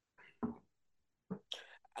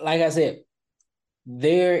like I said,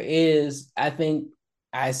 there is, I think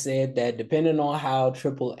I said that depending on how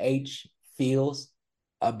Triple H feels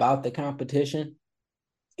about the competition,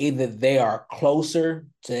 either they are closer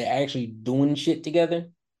to actually doing shit together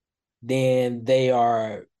than they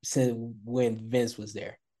are since when Vince was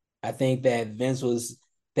there. I think that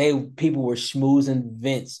people were schmoozing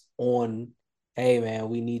Vince on, "Hey man,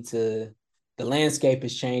 we need to, the landscape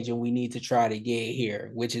is changing. We need to try to get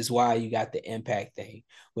here," which is why you got the Impact thing,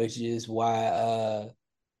 which is why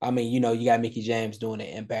you got Mickey James doing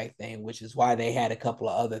the Impact thing, which is why they had a couple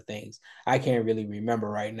of other things. I can't really remember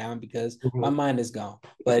right now because my Mm-hmm. mind is gone.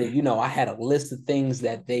 But I had a list of things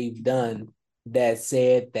that they've done that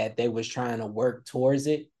said that they was trying to work towards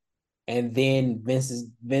it, and then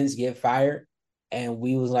Vince get fired, and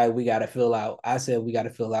we was like, we got to fill out. I said we got to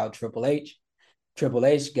fill out Triple H. Triple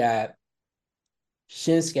H got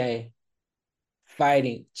Shinsuke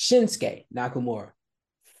fighting Shinsuke Nakamura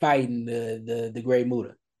fighting the Great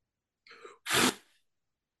Muta.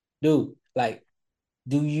 Dude, like,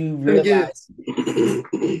 do you And again, realize?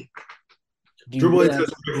 Do you Triple H has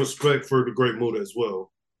realize? great respect for the Great Muta as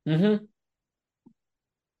well. Mm-hmm.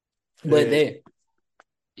 But And then,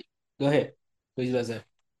 go ahead. What you about to say?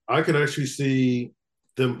 I can actually see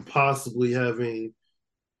them possibly having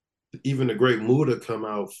even the Great Muta come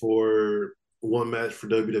out for one match for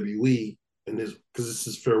WWE and this because this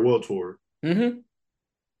is farewell tour. Mm-hmm.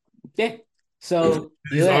 Yeah. So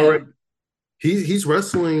you He's already have. he's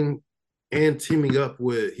wrestling and teaming up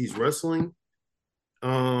with he's wrestling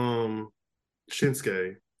Shinsuke.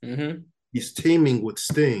 Mm-hmm. He's teaming with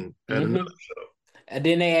Sting at another Mm-hmm. show. And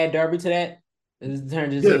then they add Darby to that. It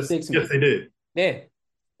turned into a Yes, six yes, man. they did. Yeah.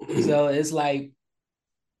 So it's like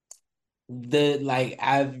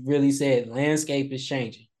I've really said, landscape is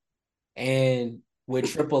changing. And with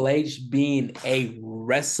Triple H being a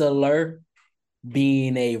wrestler,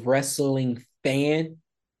 being a wrestling fan,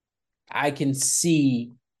 I can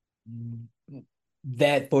see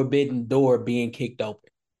that forbidden door being kicked open.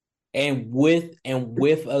 And with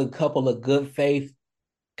a couple of good faith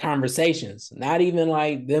conversations, not even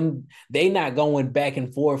like them, they not going back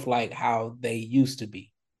and forth like how they used to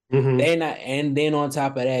be. Mm-hmm. They not, and then on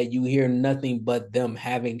top of that, you hear nothing but them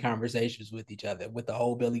having conversations with each other, with the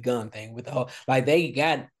whole Billy Gunn thing, with the whole, like, they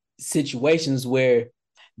got situations where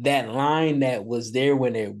that line that was there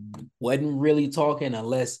when they wasn't really talking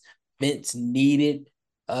unless Vince needed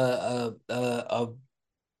a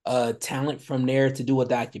talent from there to do a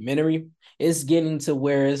documentary. It's getting to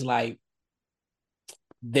where it's like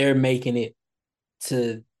they're making it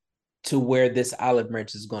to where this olive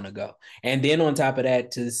branch is going to go. And then on top of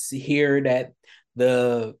that, to hear that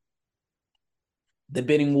the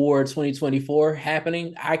bidding war 2024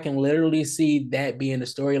 happening, I can literally see that being the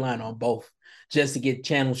storyline on both, just to get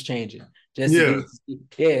channels changing, just to Yeah,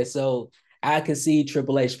 get, yeah. So I can see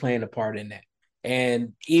Triple H playing a part in that.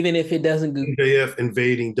 And even if it doesn't go, MJF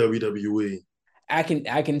invading WWE. I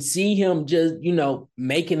can see him just,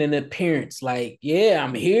 making an appearance like, yeah,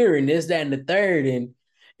 I'm here and this, that, and the third.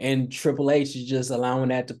 And Triple H is just allowing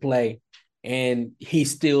that to play. And he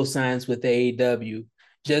still signs with AEW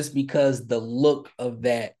just because the look of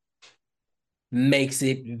that makes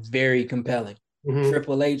it very compelling. Mm-hmm.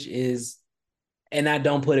 Triple H is, and I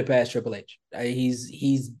don't put it past Triple H.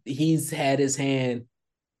 He's had his hand.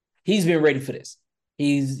 He's been ready for this.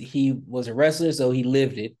 He was a wrestler, so he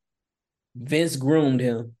lived it. Vince groomed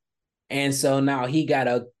him, and so now he got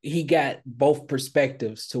both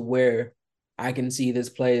perspectives to where I can see this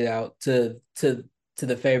played out to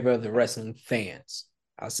the favor of the wrestling fans.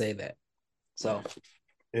 I'll say that. So,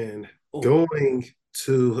 And ooh. going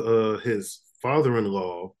to his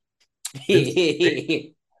father-in-law.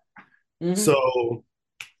 Mm-hmm. So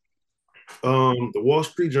the Wall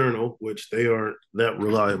Street Journal, which they aren't that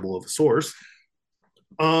reliable of a source,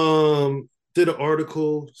 did an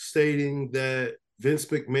article stating that Vince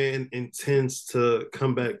McMahon intends to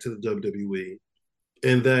come back to the WWE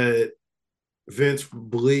and that Vince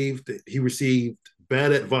believed that he received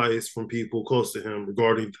bad advice from people close to him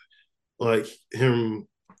regarding like him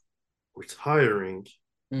retiring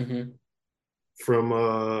Mm-hmm.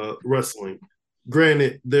 from wrestling.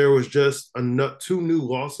 Granted, there was just two new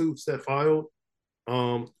lawsuits that filed.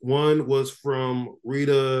 One was from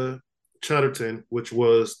Rita Chatterton, which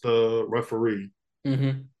was the referee,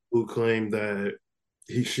 Mm-hmm. who claimed that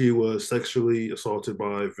she was sexually assaulted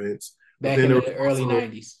by Vince. But Back then in there was the early also,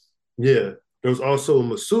 90s. yeah, there was also a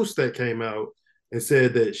masseuse that came out and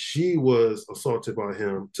said that she was assaulted by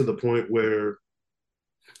him to the point where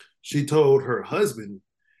she told her husband,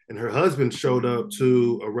 and her husband showed up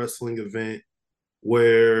to a wrestling event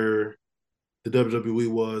where the WWE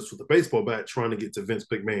was with a baseball bat trying to get to Vince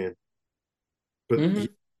McMahon, but he Mm-hmm.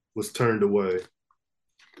 was turned away.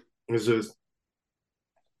 It's just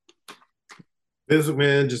Vince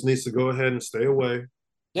McMahon just needs to go ahead and stay away.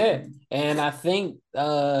 Yeah. And I think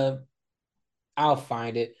I'll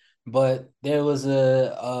find it, but there was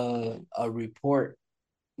a report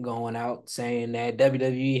going out saying that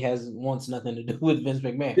WWE has wants nothing to do with Vince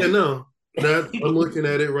Yeah, McMahon. no, that I'm looking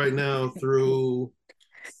at it right now through.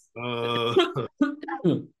 Uh,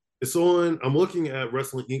 it's on. I'm looking at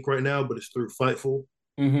Wrestling Inc. right now, but it's through Fightful.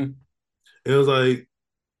 Mm-hmm. And it was like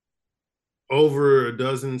over a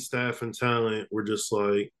dozen staff and talent were just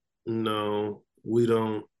like, no, we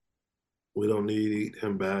don't need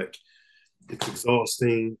him back. It's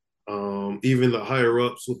exhausting. Even the higher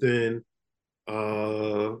ups within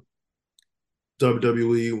uh,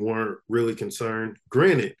 WWE weren't really concerned.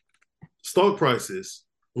 Granted, stock prices,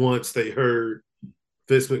 once they heard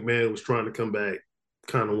Vince McMahon was trying to come back,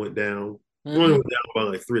 kind of went down. It only Mm-hmm. went down by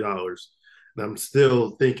like $3. And I'm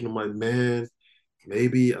still thinking, I'm like, man,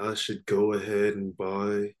 maybe I should go ahead and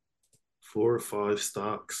buy 4 or 5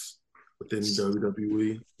 stocks within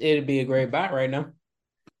WWE. It'd be a great buy right now.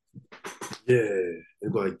 Yeah.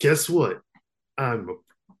 And like, guess what? I'm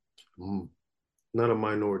not a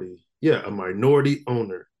minority. Yeah, a minority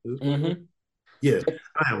owner. Mm-hmm. Yeah,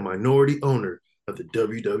 I am a minority owner of the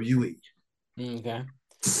WWE. Okay.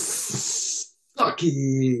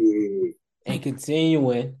 Sucky. And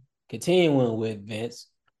continuing with Vince,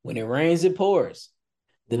 when it rains, it pours.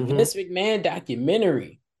 The Mm-hmm. Vince McMahon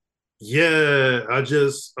documentary. Yeah, I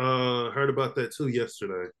just heard about that too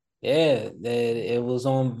yesterday. Yeah, that it was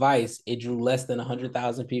on Vice. It drew less than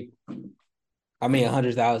 100,000 people. I mean,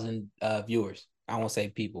 100,000 viewers. I won't say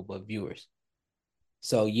people, but viewers.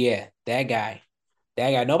 So yeah, that guy.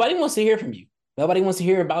 Nobody wants to hear from you. Nobody wants to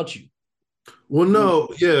hear about you. Well, no,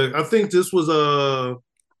 yeah, I think this was I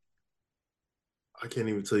can't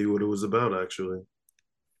even tell you what it was about actually.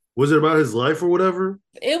 Was it about his life or whatever?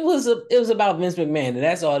 It was about Vince McMahon, and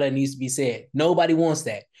that's all that needs to be said. Nobody wants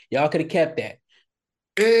that. Y'all could have kept that.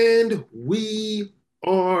 And we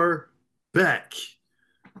are back.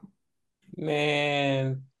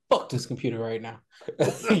 Man, fuck this computer right now.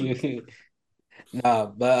 Nah,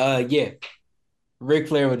 but yeah, Ric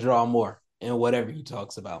Flair would draw more in whatever he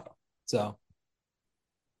talks about. So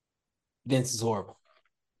Vince is horrible.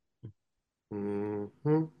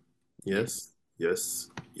 Mm-hmm. Yeah. Yes, yes,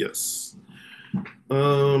 yes.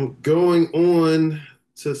 Going on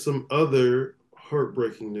to some other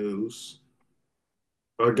heartbreaking news.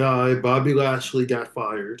 Our guy Bobby Lashley got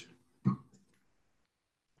fired.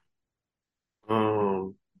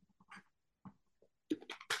 Um, he put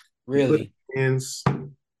Really? his hands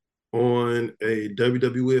on a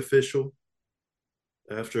WWE official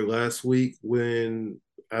after last week when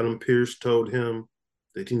Adam Pearce told him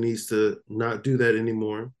that he needs to not do that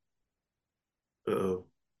anymore. Uh-oh.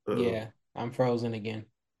 Uh-oh. Yeah, I'm frozen again.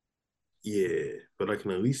 Yeah, but I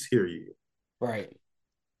can at least hear you. Right.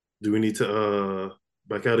 Do we need to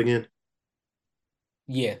back out again?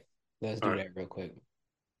 Yeah. Let's All do right. that real quick.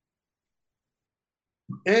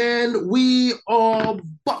 And we are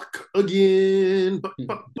back again.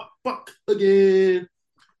 Back again.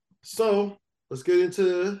 So let's get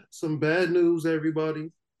into some bad news,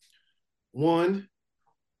 everybody. One,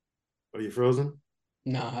 are you frozen?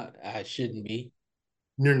 No, I shouldn't be.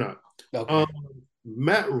 You're not. Um, Okay.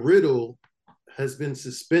 Matt Riddle has been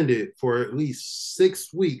suspended for at least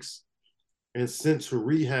 6 weeks and sent to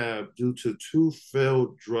rehab due to two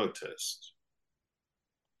failed drug tests.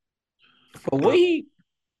 For Uh, we,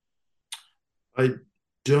 I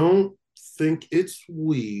don't think it's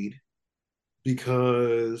weed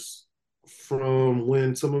because from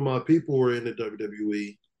when some of my people were in the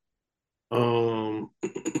WWE, um,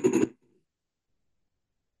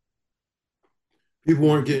 people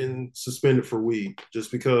weren't getting suspended for weed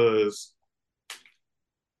just because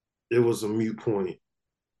it was a mute point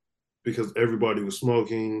because everybody was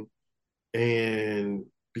smoking and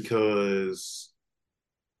because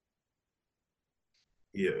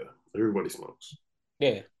yeah, everybody smokes.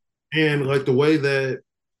 yeah. And like the way that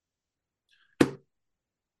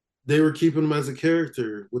they were keeping him as a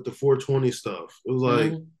character with the 420 stuff, it was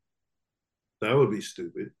like Hmm. that would be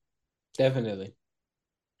stupid. Definitely.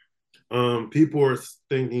 People are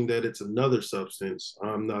thinking that it's another substance.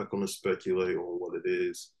 I'm not going to speculate on what it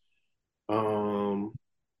is. Um,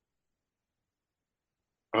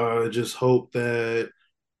 I just hope that.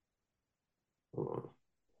 Uh,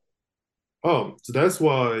 oh, so that's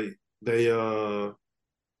why they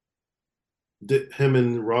did him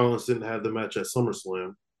and Rollins didn't have the match at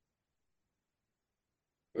SummerSlam.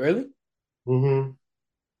 Really? Mm-hmm.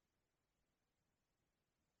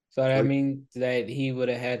 So that Like, means that he would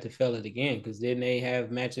have had to fill it again because didn't they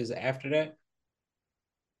have matches after that?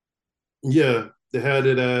 yeah, they had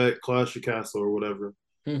it at Clash of Castle or whatever.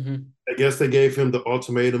 Hmm. I guess they gave him the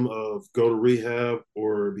ultimatum of go to rehab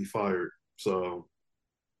or be fired. So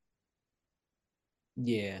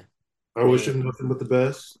Yeah. I wish him Man. nothing but the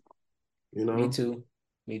best. You Me know, too.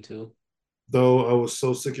 Me too. though I was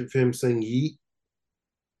so sick of him saying yeet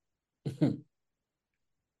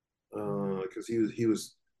because he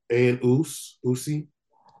was and Usi.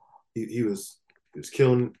 He was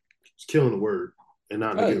killing the word and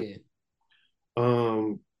not in a Oh good. yeah.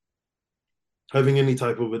 Um, Having any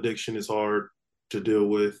type of addiction is hard to deal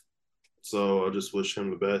with, so I just wish him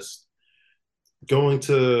the best. Going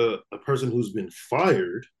to a person who's been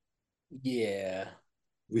fired, Yeah.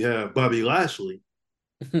 we have Bobby Lashley,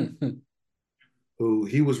 who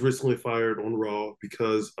he was recently fired on Raw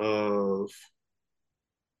because of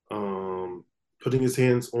um, putting his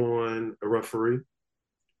hands on a referee,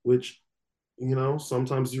 which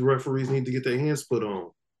sometimes you referees need to get their hands put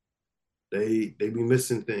on. They be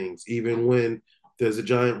missing things, even when there's a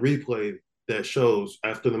giant replay that shows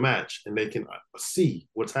after the match and they can see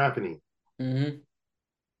what's happening. Hmm.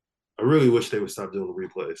 I really wish they would stop doing the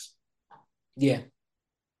replays. Yeah.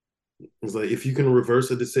 It's like if you can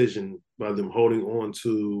reverse a decision by them holding on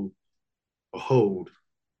to a hold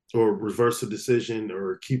or reverse a decision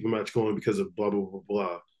or keep a match going because of blah blah blah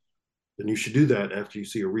blah, then you should do that after you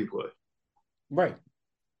see a replay. Right.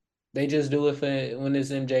 They just do it for when it's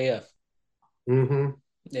MJF. Mm-hmm.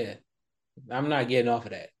 Yeah. I'm not getting off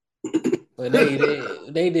of that. But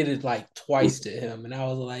they did it like twice to him, and I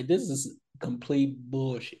was like, this is complete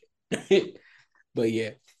bullshit. But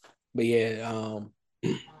yeah, but yeah,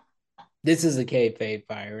 this is a kayfabe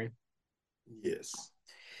firing. Yes,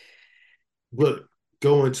 but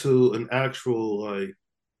going to an actual like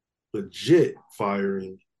legit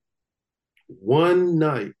firing one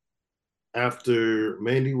night after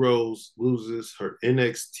Mandy Rose loses her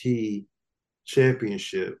NXT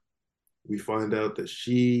championship, we find out that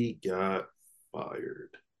she got fired.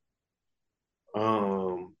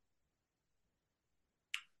 Um,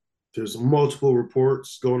 there's multiple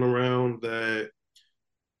reports going around that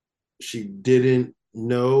she didn't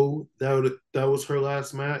know that was her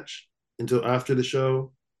last match until after the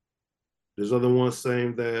show. There's other ones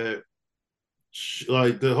saying that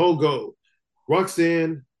like the whole goal,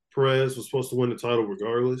 Roxanne Perez was supposed to win the title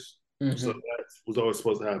regardless, so Mm-hmm. that was always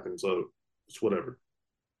supposed to happen. So it's whatever.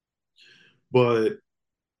 But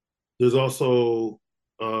there's also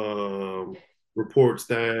reports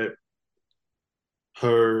that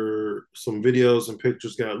her some videos and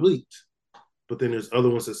pictures got leaked, but then there's other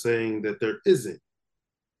ones that saying that there isn't.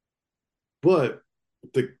 But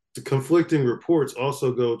the conflicting reports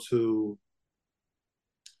also go to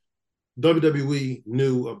WWE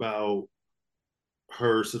knew about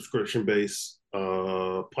her subscription base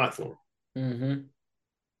platform. Mm-hmm.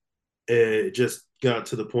 It just got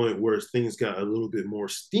to the point where things got a little bit more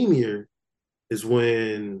steamier is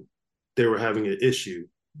when they were having an issue.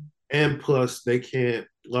 And plus, they can't,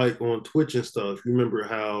 like on Twitch and stuff, you remember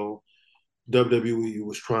how WWE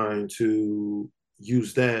was trying to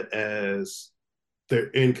use that as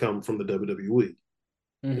their income from the WWE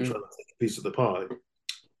and Mm-hmm. trying to take a piece of the pie.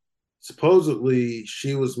 Supposedly,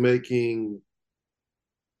 she was making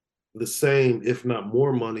the same, if not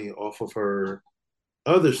more money off of her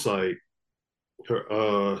other site,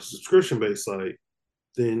 her subscription based site,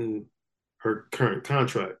 than her current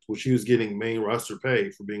contract, which she was getting main roster pay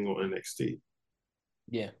for being on NXT.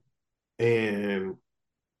 Yeah. And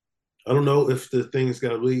I don't know if the things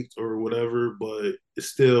got leaked or whatever, but it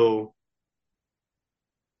still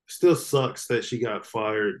sucks that she got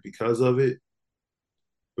fired because of it.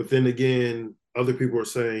 But then again, other people are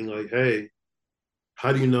saying like, "Hey,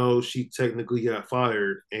 how do you know she technically got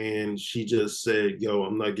fired?" And she just said, "Yo,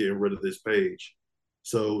 I'm not getting rid of this page."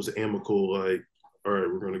 So it was amicable. Like, all right,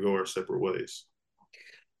 we're going to go our separate ways.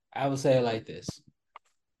 I would say it like this.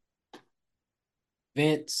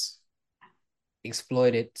 Vince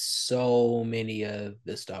exploited so many of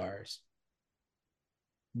the stars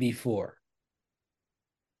before.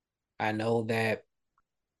 I know that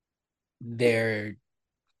they're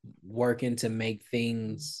working to make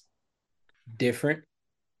things different,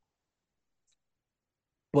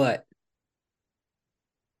 but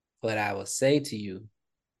what I would say to you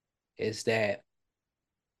is that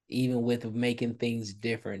even with making things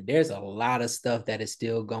different, there's a lot of stuff that is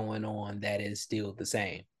still going on that is still the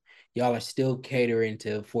same. Y'all are still catering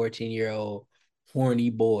to 14-year-old horny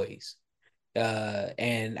boys.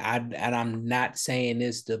 And I'm not saying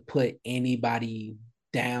this to put anybody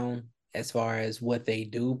down as far as what they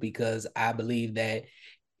do, because I believe that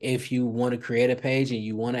if you want to create a page and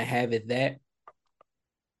you want to have it that,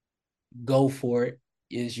 go for it,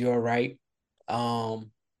 is your right.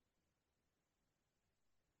 Um,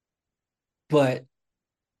 but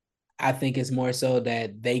I think it's more so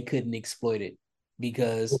that they couldn't exploit it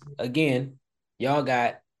because again, y'all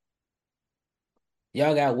got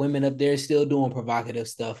y'all got women up there still doing provocative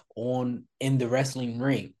stuff on in the wrestling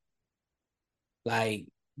ring. Like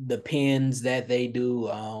the pins that they do,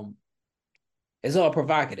 it's all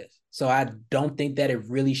provocative. So I don't think that it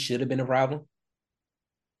really should have been a problem.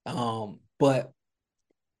 But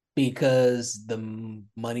because the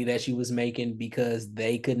money that she was making, because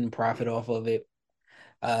they couldn't profit off of it,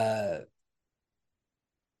 uh,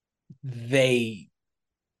 they,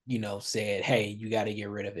 said, "Hey, you got to get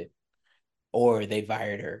rid of it," or they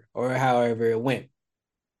fired her, or however it went.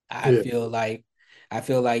 I Yeah, feel like, I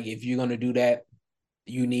feel like if you're gonna do that,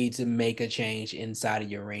 you need to make a change inside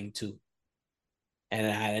of your ring too.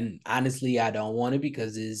 And honestly, I don't want it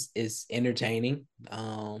because it's entertaining.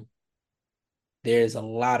 There's a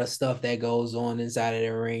lot of stuff that goes on inside of the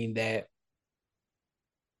ring that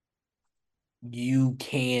you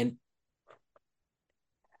can't.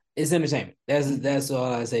 It's entertainment. That's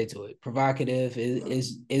all I say to it. Provocative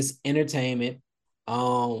is entertainment.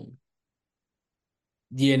 Um,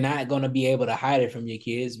 you're not gonna be able to hide it from your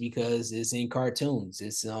kids because it's in cartoons.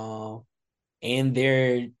 It's in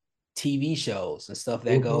their TV shows and stuff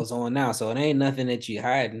that mm-hmm. goes on now. So it ain't nothing that you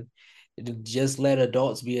hiding. Just let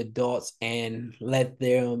adults be adults and let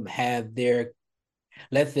the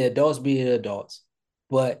adults be the adults.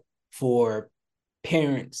 But for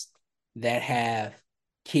parents that have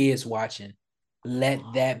kids watching, let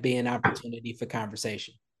that be an opportunity for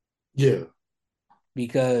conversation, Yeah,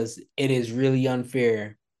 because it is really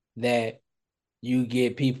unfair that you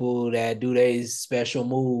get people that do these special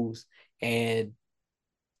moves and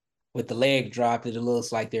with the leg dropped, it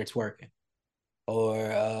looks like they're twerking.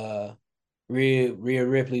 Or Rhea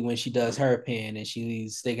Ripley when she does her pin and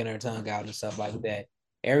she's sticking her tongue out and stuff like that.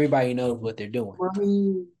 Everybody knows what they're doing.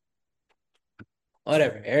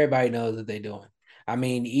 Whatever. Everybody knows what they're doing. I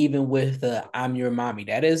mean, even with the "I'm your mommy,"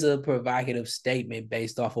 that is a provocative statement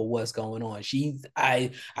based off of what's going on.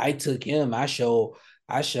 I took him. I showed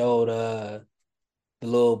the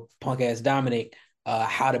little punk ass Dominic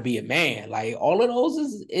how to be a man. Like all of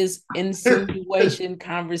those is insinuation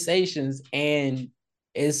conversations, and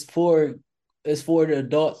it's for the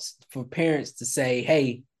adults, for parents to say,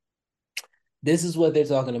 "Hey, this is what they're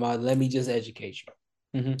talking about. Let me just educate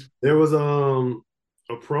you." Mm-hmm. there was a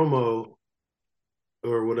promo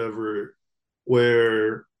or whatever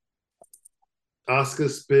where Asuka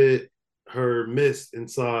spit her mist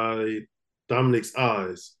inside Dominic's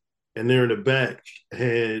eyes, and they're in the back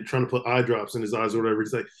and trying to put eye drops in his eyes or whatever.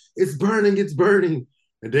 He's like, "It's burning, it's burning,"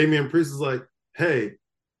 and Damian Priest is like, "Hey,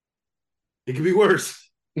 it could be worse."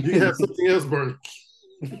 You can have something else burning.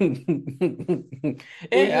 Well,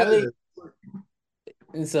 Yeah, I yeah. mean,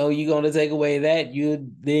 and so you're gonna take away that,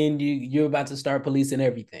 you're about to start policing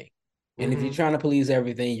everything. And if you're Mm-hmm. trying to police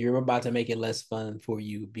everything, you're about to make it less fun for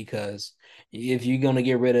you, because if you're gonna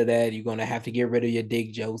get rid of that, you're gonna have to get rid of your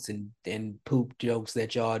dick jokes and poop jokes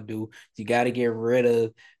that y'all do. You got to get rid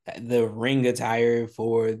of the ring attire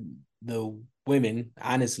for the women.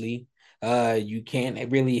 Honestly, you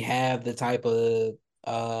can't really have the type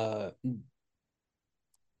of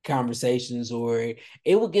conversations, or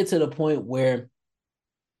it will get to the point where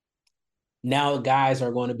now guys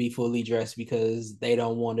are going to be fully dressed because they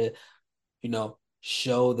don't want to,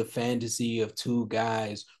 show the fantasy of two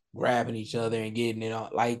guys grabbing each other and getting it on.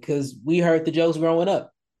 Like, because we heard the jokes growing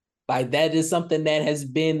up. Like, that is something that has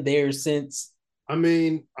been there since. I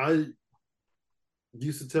mean, I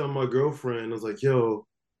used to tell my girlfriend, I was like, yo,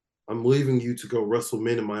 I'm leaving you to go wrestle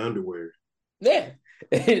men in my underwear. Yeah.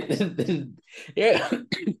 Yeah.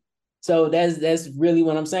 So that's really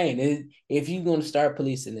what I'm saying. If you're going to start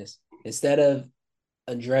policing this, instead of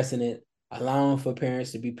addressing it, allowing for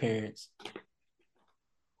parents to be parents,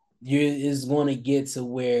 you is going to get to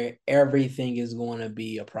where everything is going to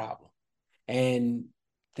be a problem. And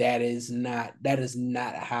that is not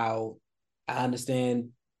how I understand.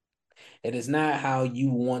 It is not how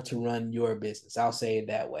you want to run your business. I'll say it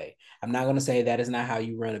that way. I'm not going to say that is not how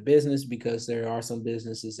you run a business, because there are some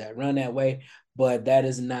businesses that run that way, but that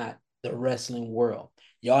is not the wrestling world.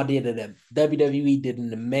 Y'all did it. WWE did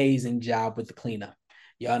an amazing job with the cleanup.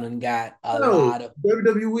 Y'all done got a No, lot of.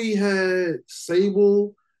 WWE had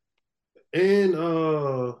Sable and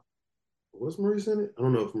was Marisa in it? I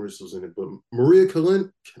don't know if Marisa was in it, but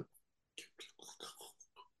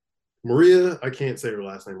Maria, I can't say her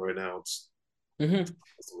last name right now. Mm-hmm.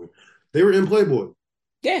 They were in Playboy.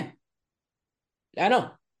 Yeah, I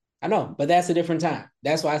know, but that's a different time.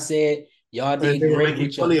 That's why I said y'all And did they were great making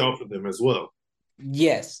with money your. off of them as well.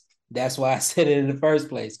 Yes, that's why I said it in the first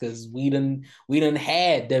place, because we done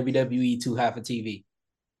had WWE too high for TV.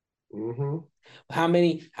 Mm-hmm. How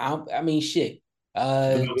many? I mean, shit.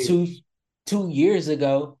 But I mean, Two years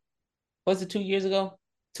ago, was it 2 years ago?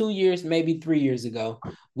 2 years, maybe 3 years ago,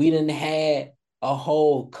 we done had a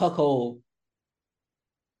whole cuckold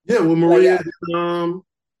yeah, well, play Maria, out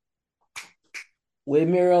with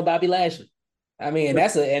Muriel Bobby Lashley. I mean,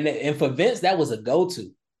 and for Vince, that was a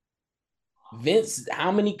go-to. Vince,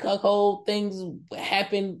 how many cuckold things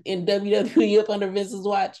happened in WWE up under Vince's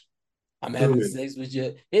watch? I'm too having many. sex with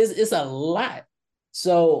you. It's a lot.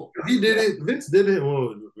 So He did it. Vince did it.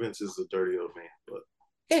 Well, Vince is a dirty old man, but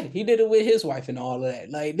yeah, he did it with his wife and all of that.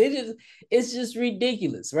 Like, it's just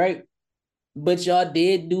ridiculous, right? But y'all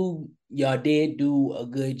did do a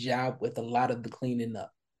good job with a lot of the cleaning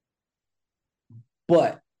up.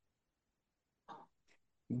 But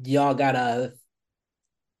y'all gotta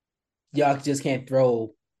y'all just can't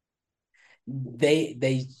throw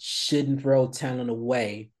they shouldn't throw talent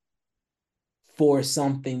away for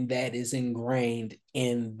something that is ingrained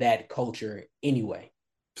in that culture anyway.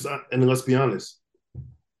 and let's be honest,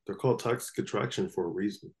 they're called toxic attraction for a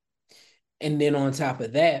reason. And then on top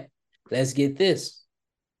of that, let's get this: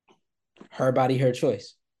 her body, her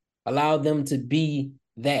choice. Allow them to be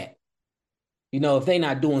that. If they're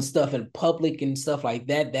not doing stuff in public and stuff like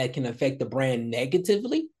that that can affect the brand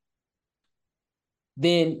negatively,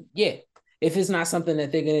 then yeah. If it's not something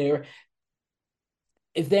that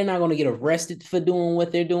if they're not gonna get arrested for doing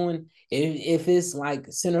what they're doing, if it's like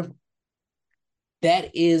center,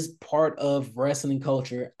 that is part of wrestling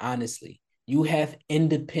culture. Honestly, you have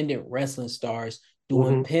independent wrestling stars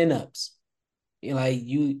doing Mm-hmm. pinups.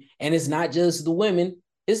 And it's not just the women;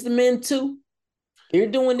 it's the men too. They're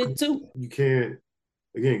doing it too. You can't,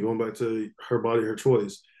 again, going back to her body, her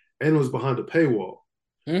choice, and it was behind a paywall.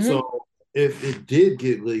 Mm-hmm. So if it did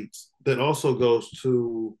get leaked, that also goes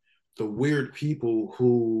to the weird people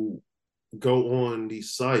who go on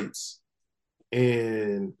these sites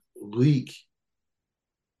and leak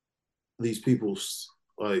these people's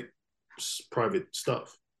like private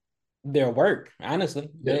stuff. Their work, honestly.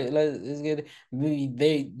 Yeah. Let's get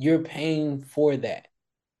you're paying for that.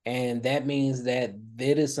 And that means that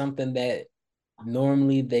it is something that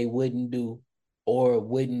normally they wouldn't do or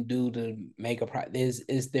wouldn't do to make a profit.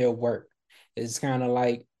 Is their work. It's kind of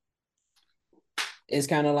like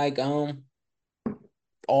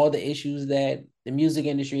all the issues that the music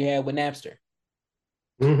industry had with Napster.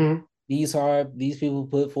 Mm-hmm. These people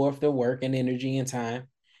put forth their work and energy and time,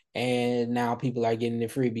 and now people are getting it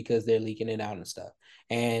free because they're leaking it out and stuff.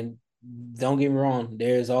 And don't get me wrong,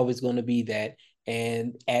 there's always going to be that.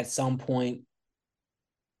 And at some point,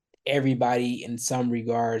 everybody in some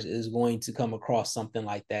regards is going to come across something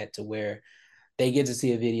like that to where they get to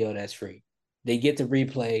see a video that's free. They get to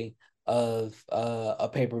replay of a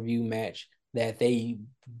pay-per-view match that they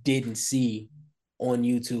didn't see on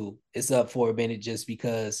YouTube. It's up for a minute just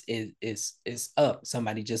because it's up.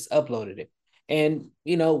 Somebody just uploaded it. And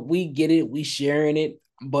we get it, we sharing it,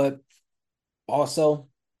 but also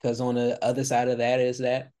because on the other side of that is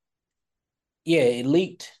that it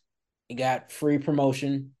leaked. It got free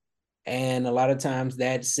promotion. And a lot of times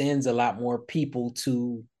that sends a lot more people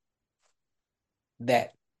to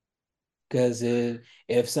that. Because if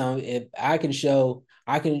I can show,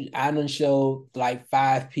 I done show like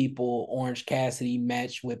 5 people Orange Cassidy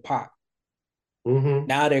match with Pac. Mm-hmm.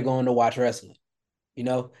 Now they're going to watch wrestling.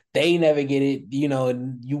 They never get it,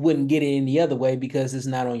 you wouldn't get it any other way because it's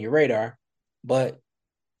not on your radar. But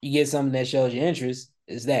you get something that shows your interest,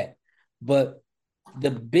 is that. But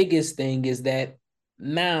the biggest thing is that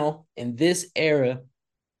now in this era,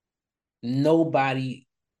 nobody,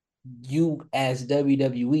 you as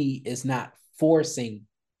WWE, is not forcing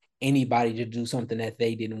anybody to do something that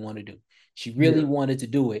they didn't want to do. She really wanted to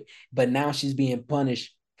do it, but now she's being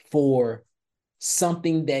punished for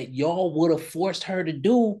something that y'all would have forced her to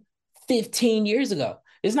do 15 years ago.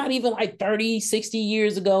 It's not even like 30, 60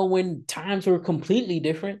 years ago when times were completely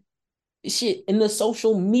different. Shit, in the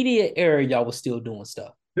social media era, y'all was still doing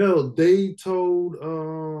stuff. Hell, they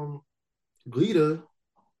told Lita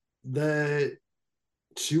that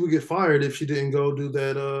she would get fired if she didn't go do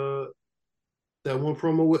that one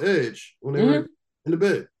promo with Edge when they were in the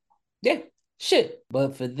bed. Yeah, shit.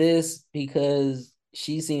 But for this, because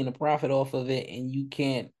she's seeing a profit off of it and you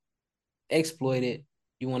can't exploit it,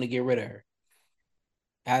 you want to get rid of her.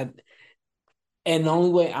 And the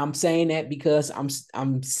only way I'm saying that because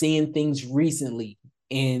I'm seeing things recently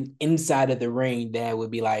in inside of the ring that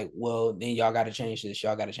would be like, well, then y'all got to change this.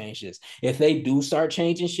 Y'all got to change this. If they do start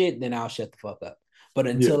changing shit, then I'll shut the fuck up. But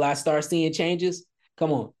until I start seeing changes,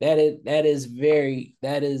 come on, that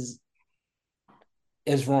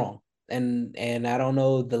is wrong. And I don't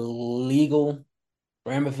know the legal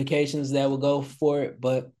ramifications that will go for it,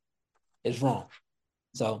 but it's wrong.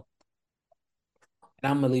 So,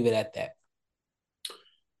 and I'm gonna leave it at that.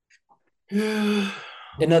 Yeah.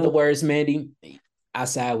 In other words, Mandy, I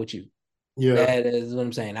side with you. Yeah. That is what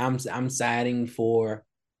I'm saying. I'm siding for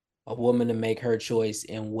a woman to make her choice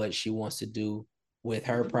in what she wants to do with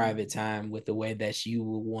her private time, with the way that she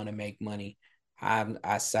will want to make money.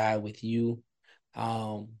 I side with you.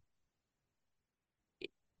 I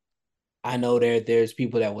know there's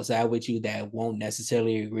people that will side with you that won't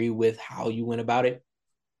necessarily agree with how you went about it,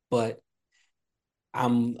 but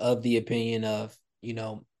I'm of the opinion of,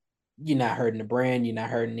 you're not hurting the brand, you're not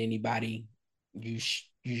hurting anybody,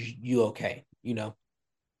 you okay,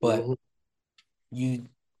 but you,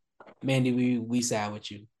 Mandy, we side with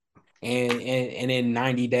you, and in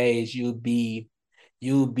 90 days you'll be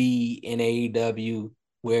in AEW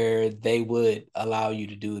where they would allow you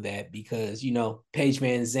to do that because Paige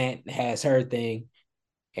Van Zant has her thing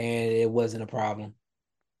and it wasn't a problem.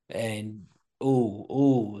 And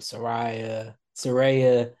Saraya,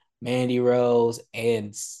 Mandy Rose,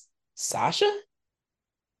 and Sasha.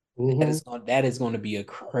 That is going to be a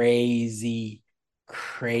crazy,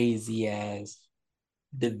 crazy ass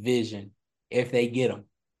division if they get them.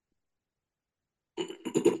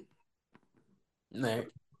 All right.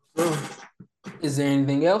 Is there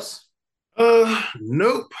anything else?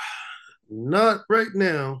 Nope, not right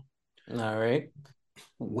now. All right.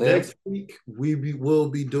 Well, next week will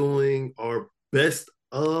be doing our best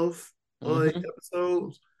of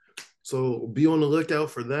episodes. So be on the lookout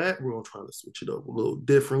for that. We're gonna try to switch it up a little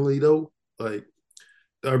differently though. Like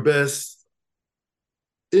our best,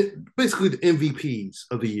 basically the MVPs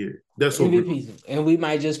of the year. That's what MVPs, and we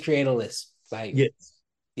might just create a list. Like,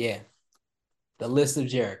 yeah, the list of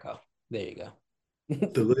Jericho. There you go.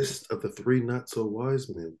 The list of the 3 not so wise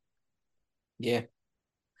men. Yeah.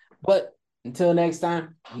 But until next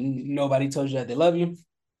time, nobody told you that they love you.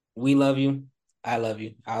 We love you. I love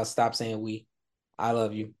you. I'll stop saying we. I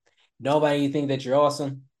love you. Nobody think that you're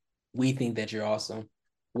awesome. We think that you're awesome.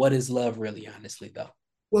 What is love really, honestly, though?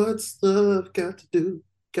 What's love got to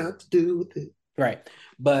do with it? Right.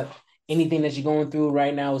 But anything that you're going through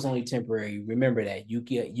right now is only temporary. Remember that. You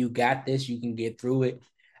got this. You can get through it.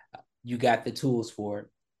 You got the tools for it.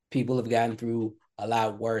 People have gotten through a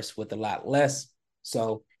lot worse with a lot less.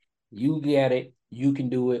 So you get it. You can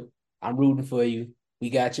do it. I'm rooting for you. We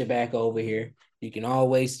got your back over here. You can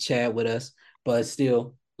always chat with us, but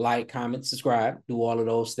still like, comment, subscribe, do all of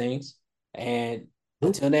those things. And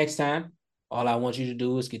until next time, all I want you to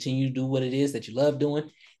do is continue to do what it is that you love doing.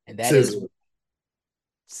 And that is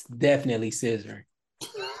definitely scissoring.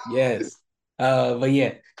 Yes. But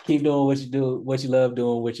yeah, keep doing what you do, what you love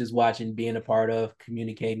doing, which is watching, being a part of,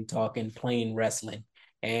 communicating, talking, playing wrestling.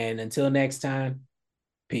 And until next time,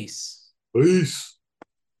 peace. Peace.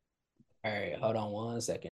 All right, hold on one second.